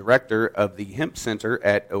 Associate Director of the Hemp Center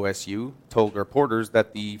at OSU, told reporters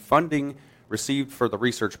that the funding received for the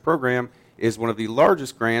research program is one of the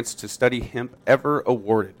largest grants to study hemp ever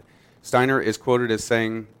awarded. Steiner is quoted as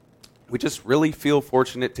saying, "We just really feel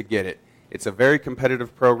fortunate to get it. It's a very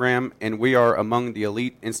competitive program, and we are among the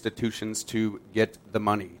elite institutions to get the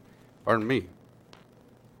money." Pardon me.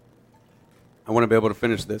 I want to be able to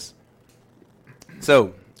finish this.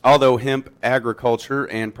 So, although hemp agriculture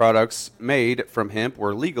and products made from hemp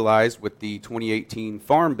were legalized with the 2018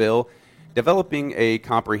 Farm Bill, developing a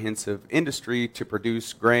comprehensive industry to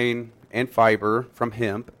produce grain and fiber from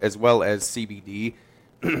hemp, as well as CBD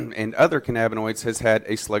and other cannabinoids, has had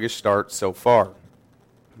a sluggish start so far.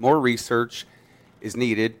 More research is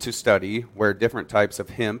needed to study where different types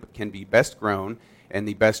of hemp can be best grown and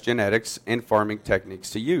the best genetics and farming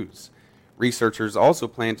techniques to use. Researchers also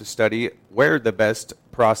plan to study where to best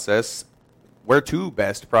process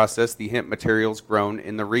the hemp materials grown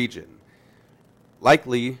in the region.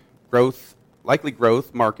 Likely growth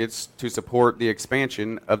markets to support the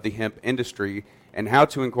expansion of the hemp industry, and how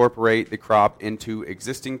to incorporate the crop into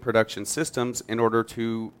existing production systems in order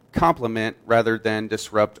to complement rather than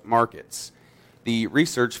disrupt markets. The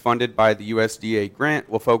research funded by the USDA grant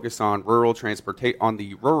will focus on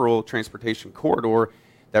the rural transportation corridor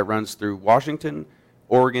that runs through Washington,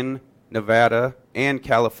 Oregon, Nevada, and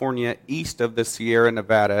California east of the Sierra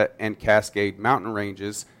Nevada and Cascade Mountain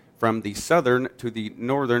ranges, from the southern to the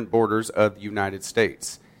northern borders of the United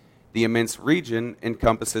States. The immense region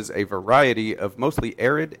encompasses a variety of mostly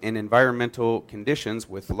arid and environmental conditions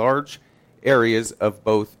with large areas of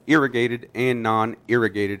both irrigated and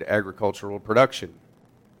non-irrigated agricultural production.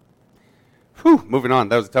 Moving on,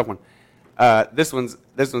 that was a tough one. This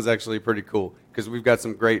one's actually pretty cool because we've got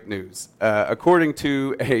some great news. According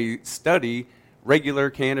to a study,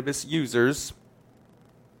 regular cannabis users,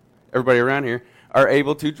 everybody around here, are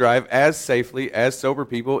able to drive as safely as sober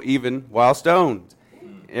people, even while stoned.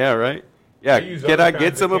 Yeah, right? Yeah, can I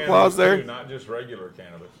get some applause there? Too, not just regular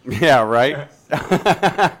cannabis. Yeah, right?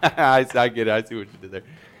 I get it. I see what you did there.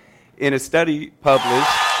 In a study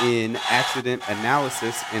published in Accident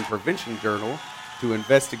Analysis and Prevention Journal to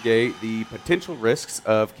investigate the potential risks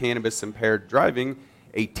of cannabis-impaired driving,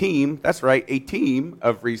 a team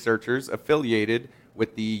of researchers affiliated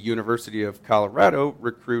with the University of Colorado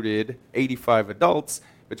recruited 85 adults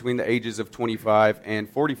between the ages of 25 and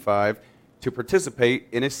 45 to participate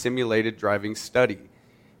in a simulated driving study.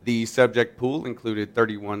 The subject pool included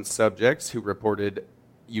 31 subjects who reported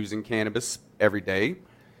using cannabis every day,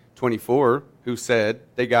 24 who said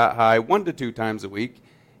they got high 1 to 2 times a week,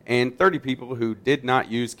 and 30 people who did not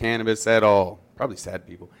use cannabis at all. Probably sad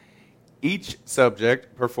people. Each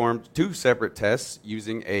subject performed 2 separate tests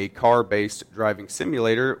using a car-based driving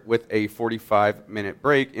simulator with a 45-minute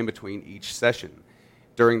break in between each session.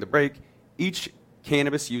 During the break, each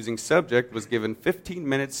cannabis-using subject was given 15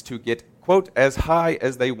 minutes to get, quote, as high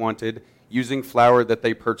as they wanted using flower that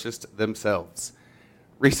they purchased themselves.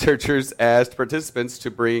 Researchers asked participants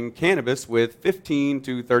to bring cannabis with 15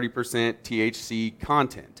 to 30% THC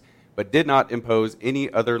content, but did not impose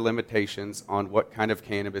any other limitations on what kind of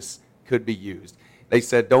cannabis could be used. They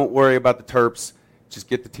said, don't worry about the terps, just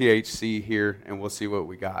get the THC here and we'll see what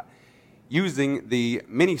we got. Using the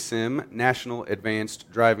MiniSim National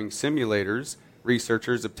Advanced Driving Simulators,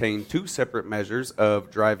 researchers obtained 2 separate measures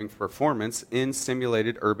of driving performance in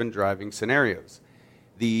simulated urban driving scenarios.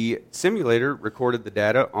 The simulator recorded the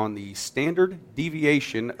data on the standard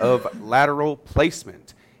deviation of lateral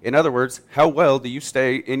placement. In other words, how well do you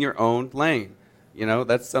stay in your own lane? You know,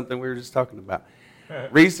 that's something we were just talking about.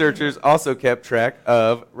 Researchers also kept track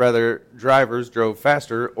of whether drivers drove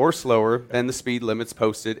faster or slower than the speed limits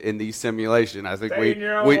posted in the simulation. I think we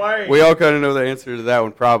all kind of know the answer to that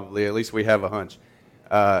one probably. At least we have a hunch.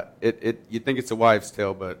 You'd think it's a wives'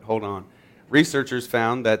 tale, but hold on. Researchers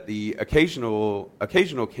found that the occasional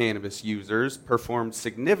cannabis users performed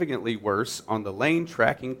significantly worse on the lane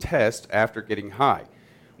tracking test after getting high,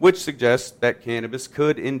 which suggests that cannabis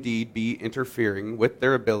could indeed be interfering with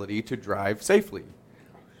their ability to drive safely.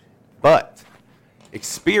 But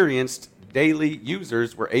experienced daily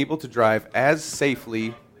users were able to drive as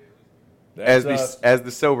safely as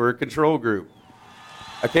the sober control group.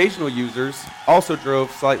 Occasional users also drove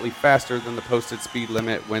slightly faster than the posted speed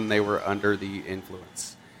limit when they were under the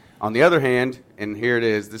influence. On the other hand, and here it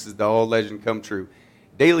is, this is the old legend come true,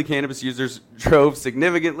 daily cannabis users drove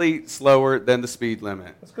significantly slower than the speed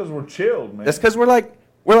limit. That's because we're chilled, man. That's because we're like,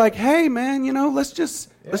 hey, man, you know, let's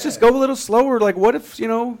just go a little slower. Like, what if, you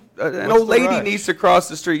know, an old lady needs to cross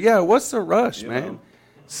the street? Yeah, what's the rush, man?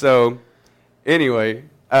 So, anyway,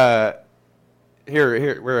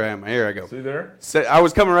 here, where am I? Here I go. See there? So I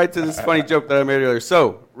was coming right to this funny joke that I made earlier.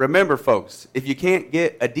 So, remember, folks, if you can't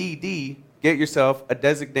get a DD, get yourself a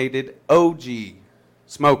designated OG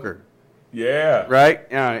smoker. Yeah. Right?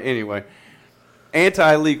 Anyway.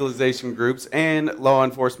 Anti-legalization groups and law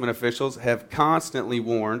enforcement officials have constantly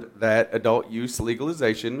warned that adult use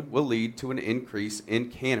legalization will lead to an increase in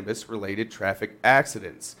cannabis-related traffic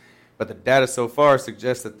accidents. But the data so far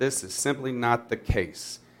suggests that this is simply not the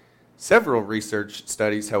case. Several research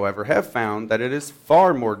studies, however, have found that it is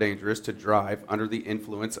far more dangerous to drive under the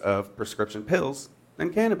influence of prescription pills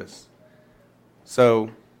than cannabis. So,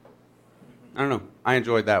 I don't know. I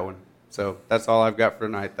enjoyed that one. So that's all I've got for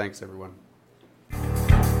tonight. Thanks, everyone.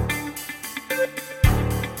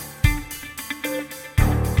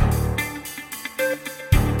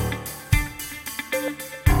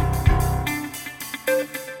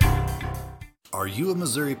 Are you a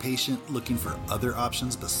Missouri patient looking for other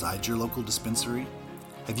options besides your local dispensary?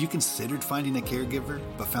 Have you considered finding a caregiver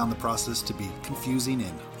but found the process to be confusing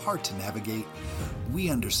and hard to navigate? We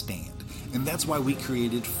understand, and that's why we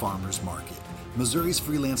created Farmers Market, Missouri's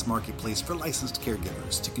freelance marketplace for licensed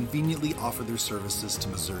caregivers to conveniently offer their services to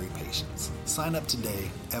Missouri patients. Sign up today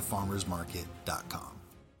at farmersmarket.com.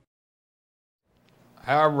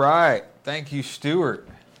 All right. Thank you, Stuart.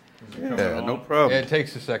 Yeah, no problem. Yeah, it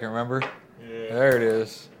takes a second, remember? There it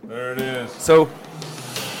is. There it is. So,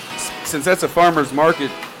 since that's a farmer's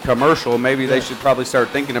market commercial, maybe they should probably start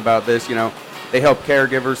thinking about this. You know, they help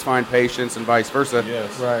caregivers find patients and vice versa.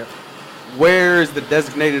 Yes. Right. Where is the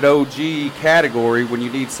designated OG category when you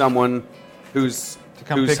need someone who's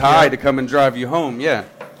high to come and drive you home? Yeah.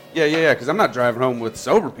 Because I'm not driving home with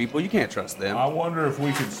sober people. You can't trust them. I wonder if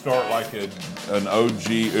we could start like an OG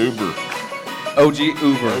Uber. OG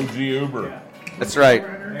Uber. OG Uber. That's right.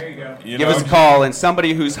 There you go. Give us a call, and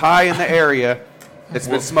somebody who's high in the area that's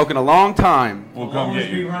been smoking a long time. We'll come get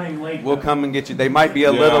you. We'll come and get you. They might be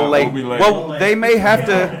a little late. We'll be late. Well, they may have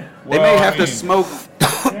to. They may have to smoke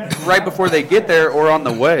right before they get there or on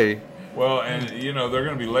the way. Well, and you know they're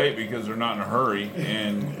going to be late because they're not in a hurry,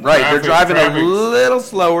 and they're driving a little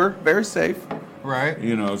slower, very safe. Right.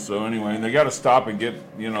 You know, so anyway, they got to stop and get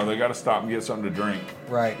something to drink.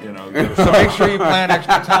 Right. You know, so make sure you plan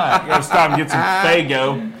extra time. You got to stop and get some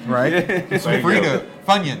Faygo. Right. Get some Frito.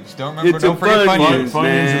 Funyuns. Don't forget Funyuns. Funyuns. Funyuns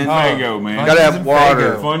and Faygo, man. Gotta have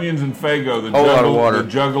water. Funyuns and Faygo, Whole lot of water. the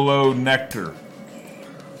Juggalo nectar.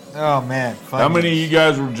 Oh man, Funyuns. How many of you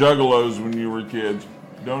guys were Juggalos when you were kids?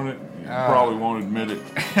 Don't it? You probably won't admit it.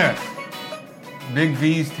 Big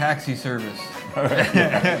V's taxi service.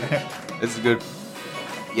 This is good.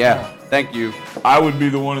 Yeah, thank you. I would be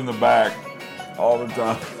the one in the back all the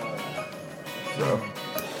time. So,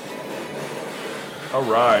 all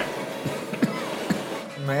right.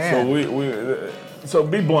 Man. So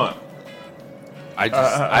be blunt.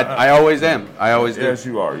 I always am. I always do. Yes,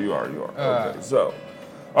 you are. Okay. So,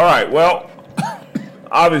 all right. Well,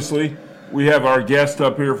 obviously, we have our guest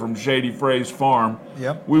up here from Shady Phrase Farm.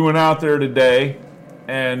 Yep. We went out there today,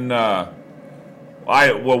 and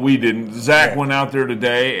we didn't. Zach went out there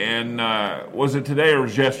today, and was it today or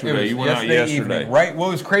was yesterday? You went out yesterday. Evening, right?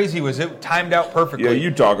 What was crazy was it timed out perfectly. Yeah,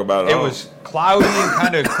 you talk about it. It was cloudy and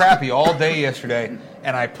kind of crappy all day yesterday,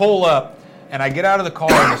 and I pull up, and I get out of the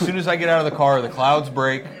car, and as soon as I get out of the car, the clouds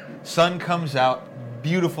break, sun comes out,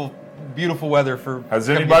 beautiful, beautiful weather for... Has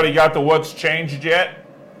anybody got the what's changed yet?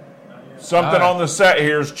 Something on the set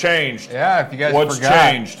here has changed. Yeah, if you guys What's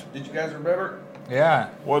forgot. changed? Did you guys remember? Yeah.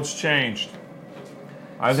 What's changed?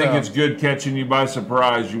 I think it's good catching you by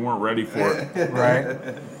surprise. You weren't ready for it. Right.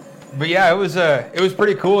 But yeah, it was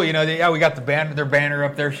pretty cool. You know, we got their banner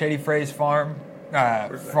up there, Shady Phrase Farm.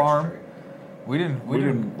 Farm. We didn't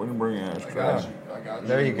bring an ashtray.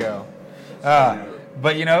 There you go.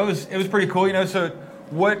 But you know, it was pretty cool. You know, so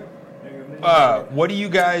what do you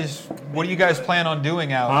guys plan on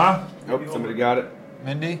doing out? Huh? Nope, somebody got it.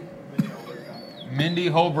 Mindy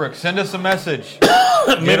Holbrook, send us a message.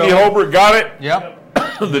 Mindy Holbrook got it. Yep.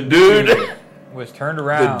 The dude was turned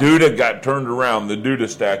around. The Duda got turned around. The Duda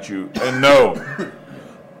statue. And no,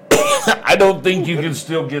 I don't think you can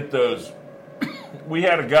still get those. We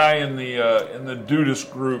had a guy in the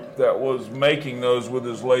Dudist group that was making those with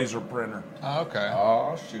his laser printer. Oh, okay.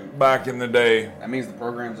 Oh, shoot. Back in the day. That means the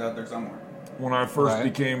program's out there somewhere. When I first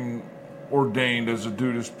became ordained as a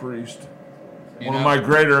Dudist priest. One of know, my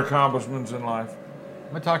greater accomplishments in life.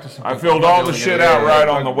 I'm gonna talk to some I people filled all the shit out right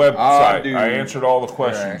on the website. dude. I answered all the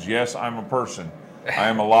questions. Right. Yes, I'm a person. I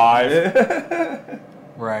am alive.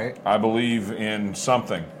 Right. I believe in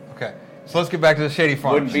something. Okay. So let's get back to the Shady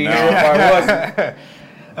Farm. Wouldn't be here if I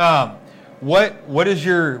wasn't. What is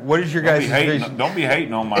your guys' vision? Don't be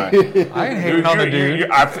hating on my. I ain't hating on the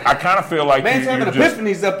dude. I kind of feel like Man's having you're just,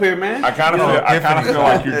 epiphanies up here, man. I kind of feel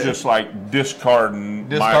like you're just like discarding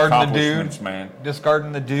my accomplishments, the dude, man.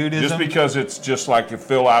 Discarding the dudeism. Just because it's just like you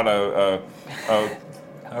fill out a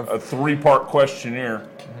 3-part questionnaire,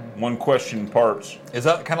 one question parts. Is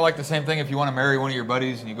that kind of like the same thing if you want to marry one of your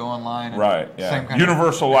buddies and you go online? And Right. Yeah. Same kind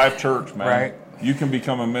Universal Life Church, man. Right. You can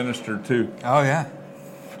become a minister too. Oh yeah.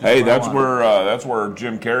 Hey, that's where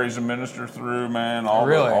Jim Carrey's a minister through, man.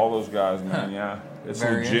 All those guys, man. Yeah, it's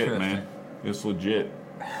Very legit, man. It's legit.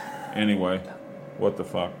 Anyway, what the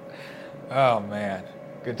fuck? Oh man.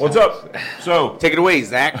 Good What's times. up? So, Take it away,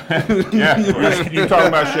 Zach. yeah, you're talking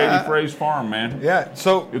about Shady Phrase Farm, man. Yeah.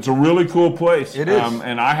 So It's a really cool place. It is.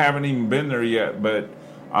 And I haven't even been there yet, but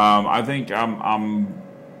I think I'm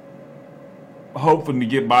hoping to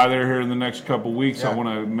get by there here in the next couple weeks. Yeah. I want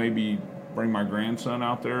to maybe bring my grandson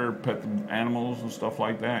out there, pet the animals and stuff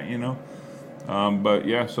like that, you know. But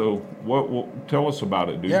yeah, so what? Tell us about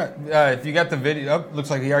it, dude. yeah, if you got the video,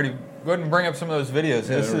 looks like he already. Go ahead and bring up some of those videos.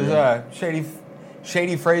 Yeah, This there is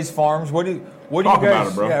Shady Phrase Farms. What do Talk you guys? about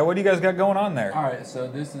it, bro. Yeah, what do you guys got going on there? All right, so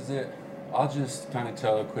this is it. I'll just kind of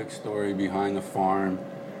tell a quick story behind the farm,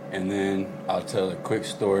 and then I'll tell a quick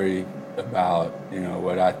story about,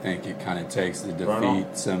 what I think it kind of takes to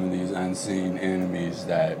defeat some of these unseen enemies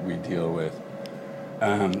that we deal with.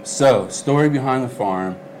 So, story behind the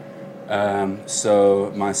farm.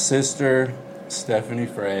 So my sister, Stephanie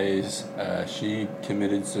Phrase, she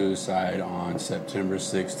committed suicide on September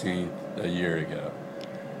 16th a year ago.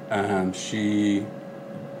 She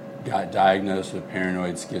got diagnosed with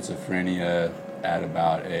paranoid schizophrenia at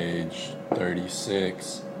about age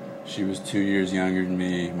 36. She was 2 years younger than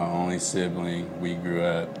me, my only sibling. We grew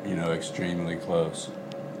up, extremely close.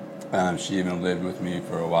 She even lived with me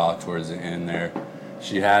for a while towards the end there.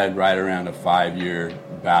 She had right around a 5-year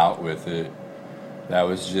bout with it. That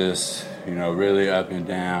was just, really up and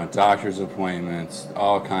down. Doctor's appointments,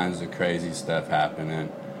 all kinds of crazy stuff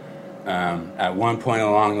happening. At one point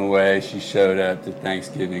along the way, she showed up to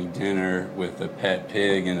Thanksgiving dinner with a pet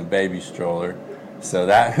pig and a baby stroller. So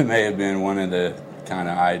that may have been one of the kind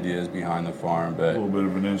of ideas behind the farm. But A little bit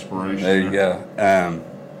of an inspiration. there you go.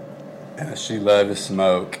 She loved to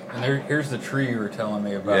smoke. And here's the tree you were telling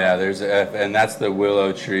me about. Yeah, and that's the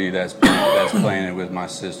willow tree that's planted with my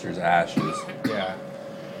sister's ashes. Yeah.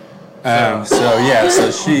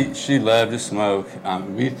 So she loved to smoke.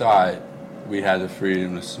 We thought we had the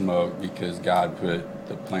freedom to smoke because God put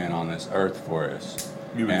the plant on this earth for us.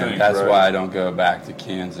 You would And think, that's right? why I don't go back to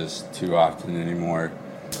Kansas too often anymore.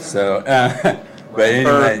 So, but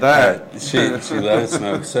anyway, she loved to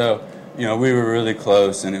smoke. So, you know, we were really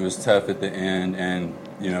close, and it was tough at the end. And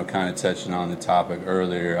you know, kind of touching on the topic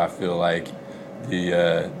earlier, I feel like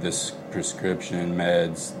this prescription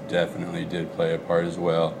meds definitely did play a part as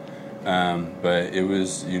well. But it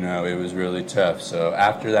was, you know, it was really tough. So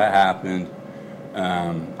after that happened,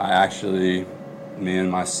 me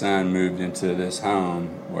and my son moved into this home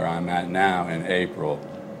where I'm at now in April.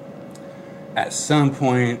 At some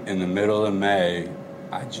point in the middle of May,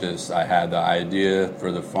 I had the idea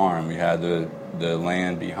for the farm. We had the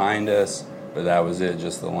land behind us, but that was it,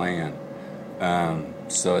 just the land.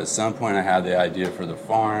 So at some point I had the idea for the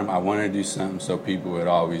farm. I wanted to do something so people would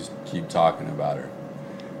always keep talking about her.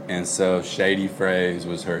 And so Shady Phrase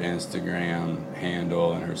was her Instagram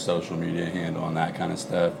handle and her social media handle and that kind of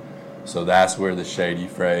stuff. So that's where the Shady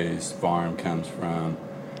Phrase farm comes from.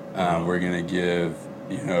 We're going to give,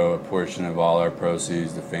 you know, a portion of all our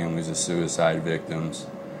proceeds to families of suicide victims.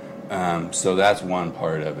 So that's one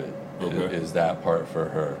part of it, is that part for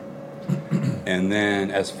her. And then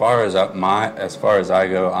as far as I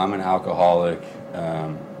go, I'm an alcoholic.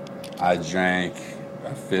 I drank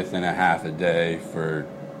a fifth and a half a day for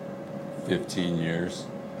 15 years.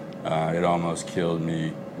 It almost killed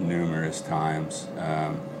me numerous times.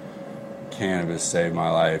 Cannabis saved my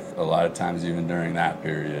life a lot of times, even during that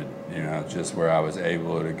period, you know, just where I was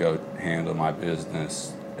able to go handle my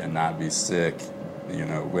business and not be sick, you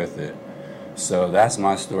know, with it. So that's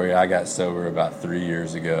my story. I got sober about 3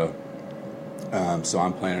 years ago. So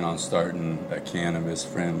I'm planning on starting a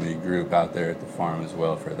cannabis-friendly group out there at the farm as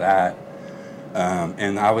well for that.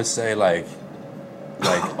 And I would say, like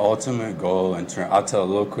ultimate goal I'll tell a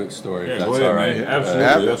little quick story if that's all right.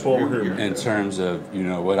 Absolutely, that's what we're here. In terms of, you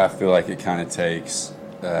know, what I feel like it kind of takes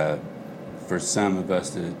for some of us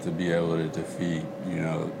to be able to defeat, you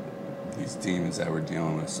know, these demons that we're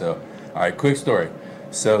dealing with. So, all right, quick story.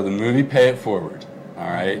 So the movie Pay It Forward. All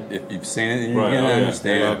right, if you've seen it, you're going to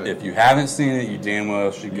understand. If you haven't seen it, you damn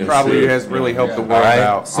well should go. Probably has really helped the world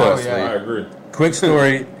out. So, honestly. I agree. Quick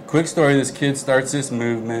story. This kid starts this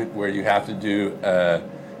movement where you have to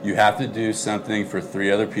do something for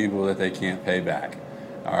 3 other people that they can't pay back.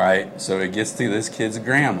 All right, so it gets to this kid's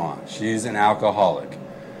grandma. She's an alcoholic.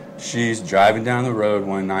 She's driving down the road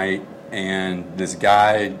one night, and this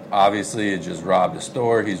guy obviously had just robbed a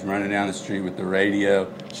store. He's running down the street with the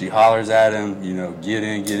radio. She hollers at him, you know, get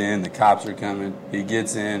in. The cops are coming. He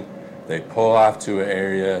gets in. They pull off to an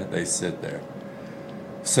area. They sit there.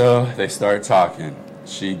 So they start talking.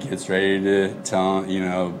 She gets ready to tell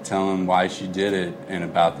him why she did it and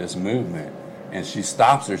about this movement. And she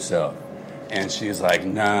stops herself. And she's like,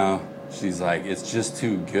 no. She's like, it's just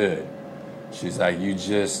too good. She's like,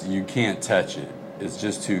 you can't touch it. It's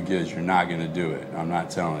just too good. You're not going to do it. I'm not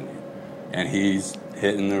telling you. And he's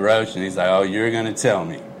hitting the roach, and he's like, oh, you're going to tell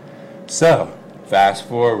me. So, fast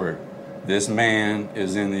forward. This man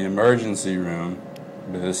is in the emergency room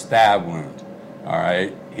with a stab wound. All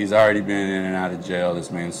right? He's already been in and out of jail, this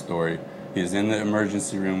man's story. He's in the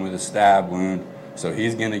emergency room with a stab wound, so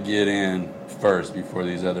he's going to get in first before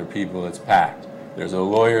these other people. It's packed. There's a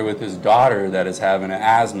lawyer with his daughter that is having an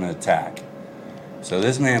asthma attack. So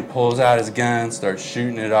this man pulls out his gun, starts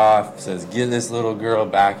shooting it off, says, get this little girl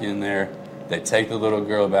back in there. They take the little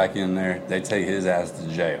girl back in there. They take his ass to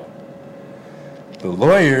jail. The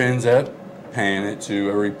lawyer ends up paying it to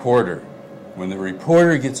a reporter. When the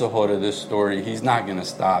reporter gets a hold of this story, he's not going to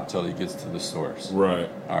stop till he gets to the source. Right.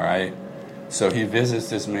 All right? So he visits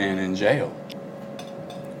this man in jail.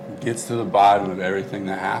 Gets to the bottom of everything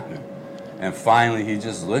that happened. And finally, he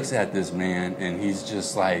just looks at this man, and he's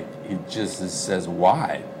just like, he just says,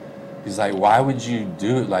 why? He's like, why would you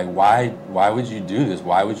do it? Like, why would you do this?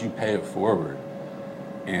 Why would you pay it forward?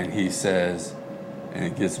 And he says, and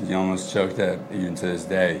it gets me almost choked up even to this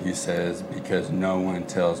day, he says, because no one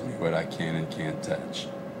tells me what I can and can't touch.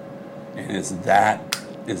 And it's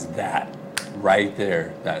that right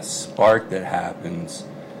there, that spark that happens.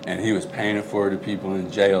 And he was paying it forward to people in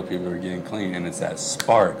jail. People were getting clean. And it's that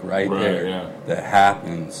spark right there that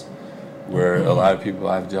happens where a lot of people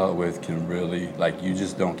I've dealt with can really, like, you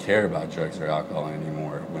just don't care about drugs or alcohol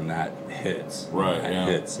anymore when that hits. Right,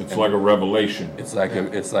 hits. It's like a revelation. It's like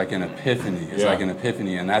an epiphany. It's like an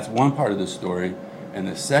epiphany. And that's one part of the story. And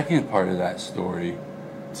the second part of that story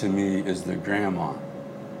to me is the grandma,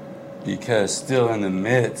 because still in the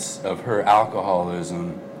midst of her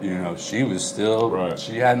alcoholism, you know, she was still,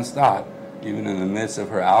 she hadn't stopped. Even in the midst of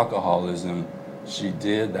her alcoholism, she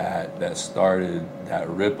did that started that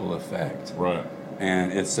ripple effect. Right.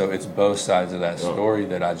 And it's both sides of that story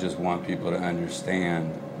that I just want people to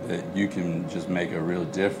understand, that you can just make a real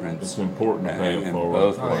difference. It's important to pay it in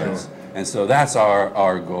forward. both ways. And so that's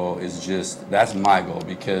our goal, that's my goal,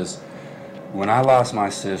 because when I lost my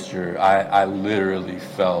sister, I literally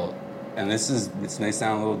felt, and this may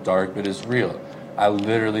sound a little dark, but it's real. I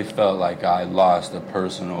literally felt like I lost a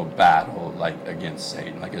personal battle, like against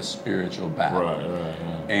Satan, like a spiritual battle. Right.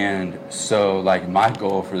 And so, like, my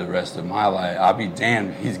goal for the rest of my life, I'll be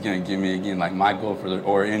damned if he's going to give me again, like, my goal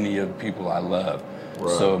or any of the people I love.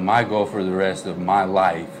 Right. So my goal for the rest of my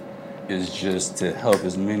life is just to help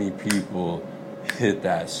as many people hit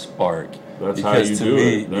that spark. That's how you do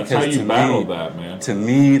it. That's how you battle that, man. To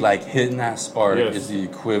me, like, hitting that spark is the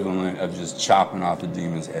equivalent of just chopping off the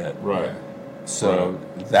demon's head. Right. So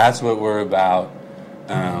that's what we're about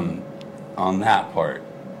on that part.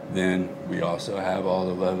 Then we also have all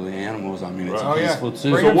the lovely animals. I mean, it's peaceful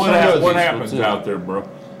too. So what happens out there, bro?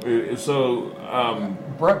 So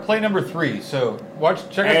play number 3. So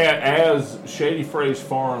check it. As Shady Phrase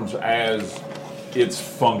Farms as its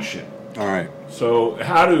function. All right. So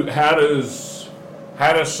how does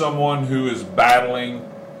someone who is battling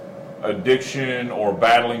addiction or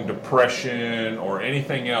battling depression or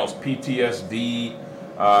anything else, PTSD,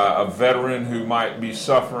 a veteran who might be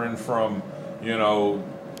suffering from, you know,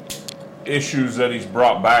 issues that he's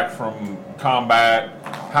brought back from combat,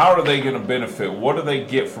 how are they going to benefit? What do they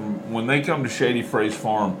get from when they come to Shady Phrase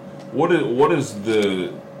Farm? What is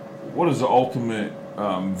the ultimate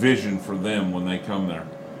vision for them when they come there?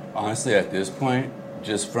 Honestly, at this point,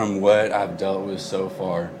 just from what I've dealt with so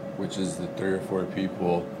far, which is the 3 or 4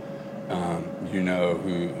 people, you know,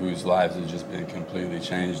 whose lives have just been completely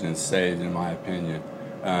changed and saved, in my opinion.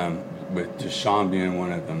 With Deshaun being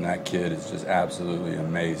one of them, that kid is just absolutely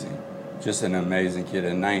amazing. Just an amazing kid.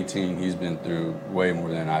 At 19, he's been through way more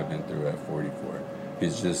than I've been through at 44.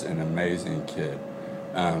 He's just an amazing kid.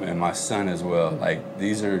 And my son as well. Like,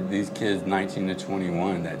 these kids, 19 to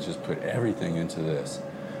 21, that just put everything into this.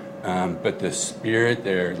 But the spirit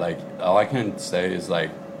there, like, all I can say is,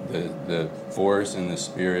 like, the force and the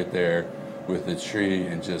spirit there with the tree,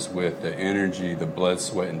 and just with the energy, the blood,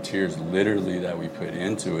 sweat, and tears literally that we put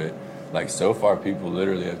into it. Like, so far, people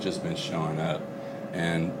literally have just been showing up.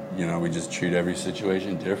 And, you know, we just treat every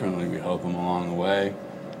situation differently. We help them along the way.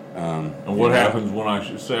 And what happens when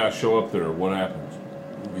I show up there? What happens?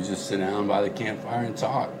 We just sit down by the campfire and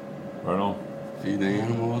talk. Right on. Feed the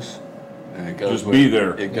animals. And it goes just be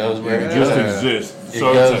there. It goes where it just goes.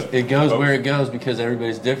 Exist. It goes where it goes, because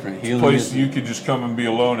everybody's different. It's a place you could just come and be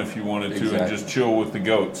alone if you wanted to, and just chill with the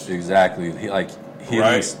goats. Exactly.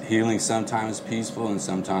 Healing sometimes peaceful, and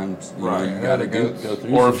sometimes you got to go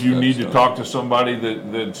through. Or if you need to talk to somebody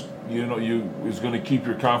that's is going to keep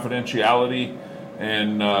your confidentiality,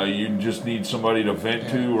 and you just need somebody to vent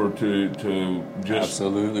to, or to just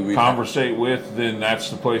conversate with, then that's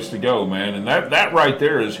the place to go, man. And that right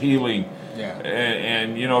there is healing. Yeah.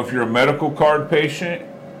 And you know, if you're a medical card patient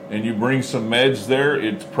and you bring some meds there,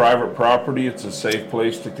 it's private property. It's a safe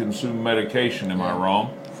place to consume medication. Am I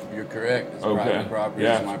wrong? You're correct. It's private property.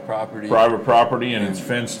 Yeah. It's my property. Private property, and it's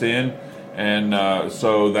fenced in, and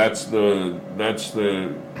so that's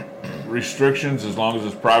the restrictions. As long as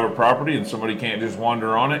it's private property and somebody can't just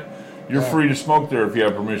wander on it, you're free to smoke there if you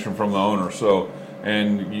have permission from the owner. So,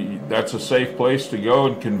 and that's a safe place to go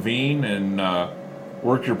and convene and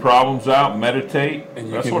work your problems out, meditate.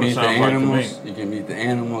 And that's what it sounds like to me. You can meet the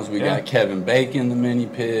animals. We got Kevin Bacon, the mini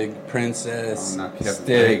pig, Princess,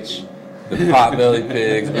 Stitch. The potbelly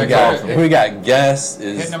pigs. We got Gus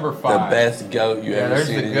is number the 5. Best goat you ever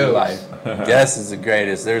seen in your life. Gus is the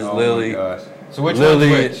greatest. There's Lily. So which Lily,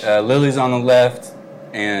 one's which? Lily's on the left,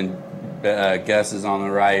 and Gus is on the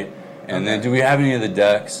right. And then, do we have any of the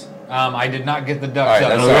ducks? I did not get the ducks. All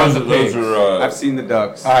right, those are. I've seen the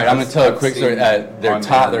ducks. All right, I'm going to tell a quick story.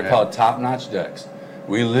 They're called top-notch ducks.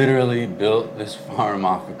 We literally built this farm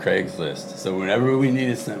off of Craigslist. So whenever we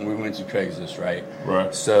needed something, we went to Craigslist, right?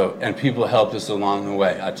 Right. So, and people helped us along the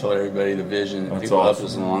way. I told everybody the vision. People helped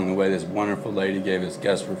us along the way. This wonderful lady gave us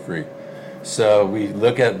Gus for free. So we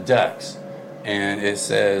look at ducks, and it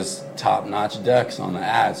says top-notch ducks on the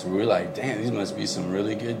ad. So we're like, damn, these must be some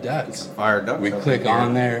really good ducks. Fire ducks. We click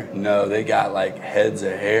on there. No, they got like heads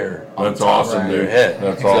of hair on top awesome, of their dude. head.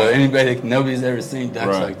 That's so awesome. Nobody's ever seen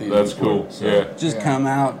ducks like these. That's before. cool. So just come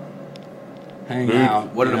out, hang Dude,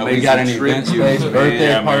 out. what an we amazing got an event tribute, space, man. birthday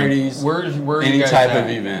Yeah, man. parties, Where are any you guys type at? of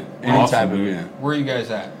event. Any Awesome, type of dude. event. Where are you guys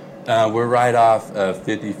at? We're right off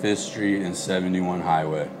 55th Street and 71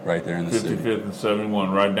 Highway, right there in the city. 55th and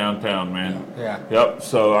 71, right downtown, man. Yeah. Yep.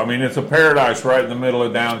 So I mean, it's a paradise right in the middle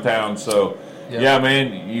of downtown. So Yep. yeah,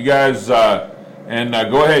 man, you guys, and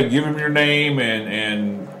go ahead, give him your name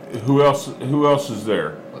and who else is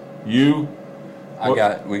there? You. We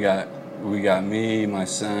got me, my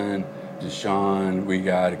son, Deshaun. We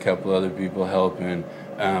got a couple other people helping.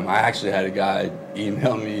 I actually had a guy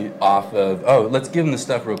email me off of. Oh, let's give him the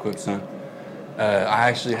stuff real quick, son. I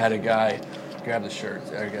actually had a guy grab the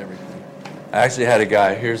shirts. I got everything. I actually had a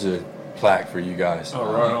guy. Here's a plaque for you guys.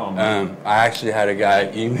 Oh, right on, man. I actually had a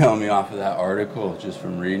guy email me off of that article just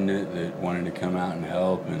from reading it that wanted to come out and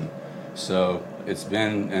help, and so it's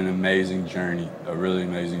been an amazing journey, a really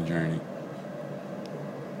amazing journey.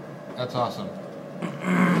 That's awesome.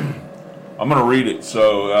 I'm going to read it.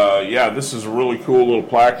 So, yeah, this is a really cool little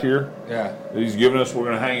plaque here Yeah. that he's given us. We're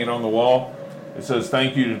going to hang it on the wall. It says,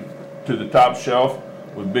 "Thank you to the Top Shelf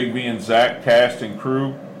with Big V and Zach, cast and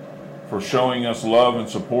crew, for showing us love and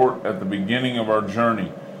support at the beginning of our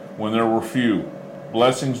journey when there were few.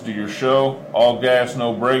 Blessings to your show. All gas,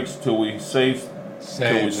 no brakes till we save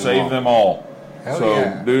them all." Hell so,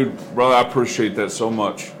 yeah. dude, brother, I appreciate that so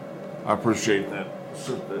much. I appreciate that.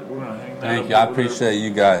 So we're gonna hang that Thank up you. I over there. appreciate you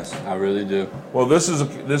guys. I really do. Well, this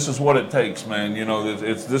is what it takes, man. You know,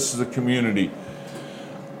 this is a community,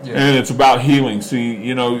 Yeah. and it's about healing. See,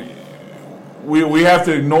 you know, we have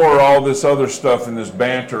to ignore all this other stuff and this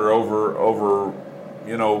banter over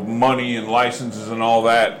you know, money and licenses and all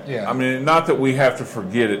that. Yeah. I mean, not that we have to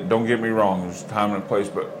forget it. Don't get me wrong. There's a time and a place,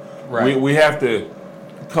 but Right. we have to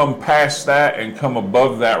come past that and come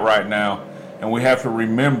above that right now, and we have to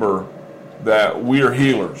remember that we are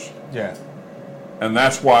healers. Yeah. And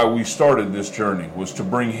that's why we started this journey, was to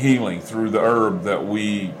bring healing through the herb that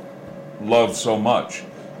we love so much.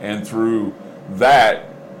 And through that,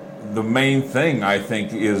 the main thing, I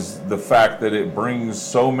think, is the fact that it brings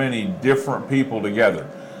so many different people together.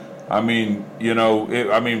 I mean, you know,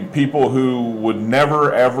 people who would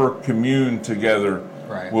never, ever commune together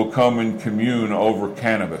Right. will come and commune over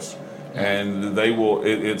cannabis. Yeah. And they will,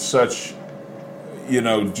 it's such, you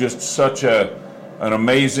know, just such an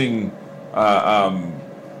amazing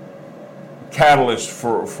catalyst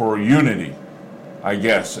for unity, I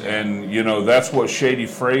guess. And, you know, that's what Shady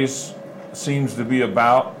Phrase seems to be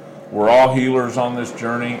about. We're all healers on this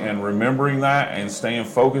journey, and remembering that and staying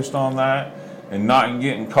focused on that and not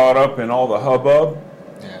getting caught up in all the hubbub,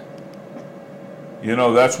 Yeah. you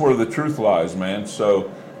know, that's where the truth lies, man. So,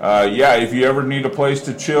 yeah, if you ever need a place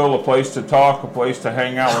to chill, a place to talk, a place to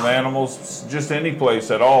hang out with animals, just any place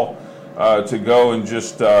at all, to go and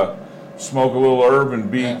just smoke a little herb and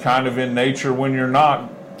be kind of in nature when you're not,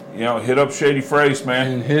 you know, hit up Shady Phrase,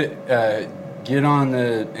 man. And get on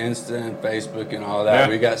the Insta and Facebook and all that. Yeah.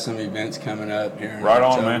 We got some events coming up here in Right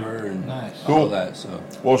on, October man. and Nice. all Cool. that. So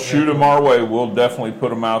Well, shoot them our way. We'll definitely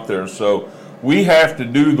put them out there. So we have to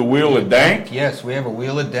do the Wheel of Dank. Yes, we have a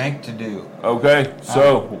Wheel of Dank to do. Okay,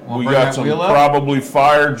 so we'll we bring got that some wheel up. probably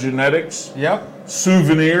fire genetics Yep.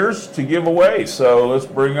 souvenirs to give away. So let's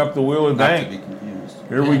bring up the Wheel of not to Dank. be confused.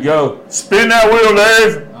 Here we go. Spin that wheel,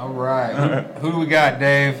 Dave. All right. Who do we got,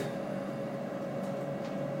 Dave?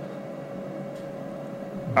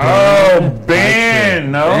 Oh, Ben.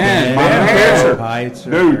 No, Ben, my Ben man.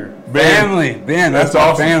 Pitzer. Dude, Ben. Family, Ben, that's That's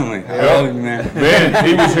awesome. my family. I love you, man. Ben,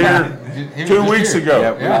 he was here He was 2 just weeks here. ago.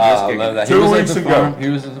 Yep. Yeah. I love that. 2 He was weeks at the ago. farm. He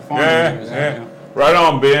was at the farm. He Yeah, was yeah. at, Right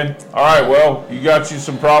on, Ben. All right, well, you got you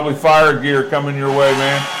some probably fire gear coming your way,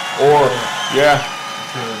 man. Or, yeah,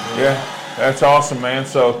 that's awesome, man.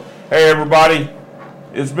 So, hey, everybody,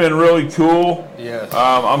 it's been really cool. Yes.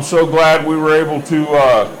 I'm so glad we were able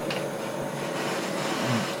to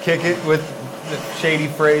Kick it with the Shady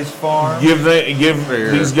Phrase Farm. give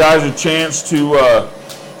these guys a chance to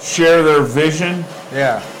share their vision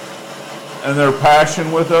Yeah. and their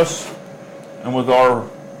passion with us and with our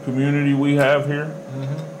community we have here.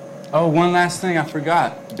 Oh, one last thing I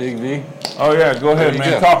forgot, Big V. Oh, yeah, go ahead, There you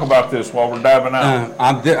man. go. Talk about this while we're dabbing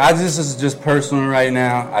out. This is just personal right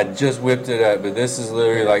now. I just whipped it up, but this is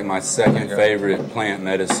literally like my second favorite plant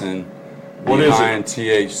medicine What is it? behind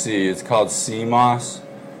THC. It's called sea moss.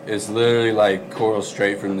 It's literally like coral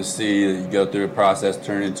straight from the sea that you go through a process,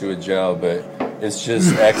 turn into a gel, but it's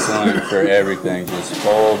just excellent for everything. Just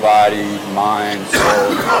full body, mind,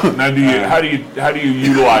 soul. Now, how do you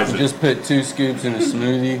utilize You it? just put 2 scoops in a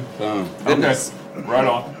smoothie. Boom. Okay, right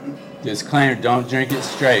on. Disclaimer, don't drink it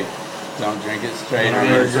straight. Don't drink it straight or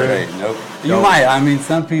eat it straight. Nope. You might. I mean,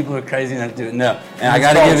 some people are crazy enough to do it. No. And I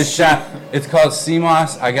got to give a shout. It's called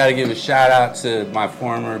CMOS. I got to give a shout out to my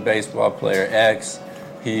former baseball player, X.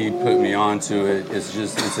 He put me onto it.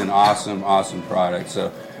 It's an awesome, awesome product.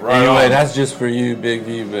 So anyway, that's just for you, Big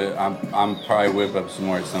V, but I'm probably whip up some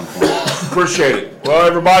more at some point. Appreciate it. Well,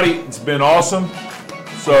 everybody, it's been awesome.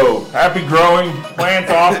 So happy growing,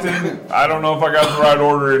 plant often. I don't know if I got the right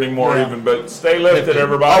order anymore even, but stay lifted,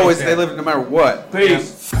 everybody. Always stay lifted no matter what.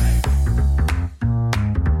 Peace.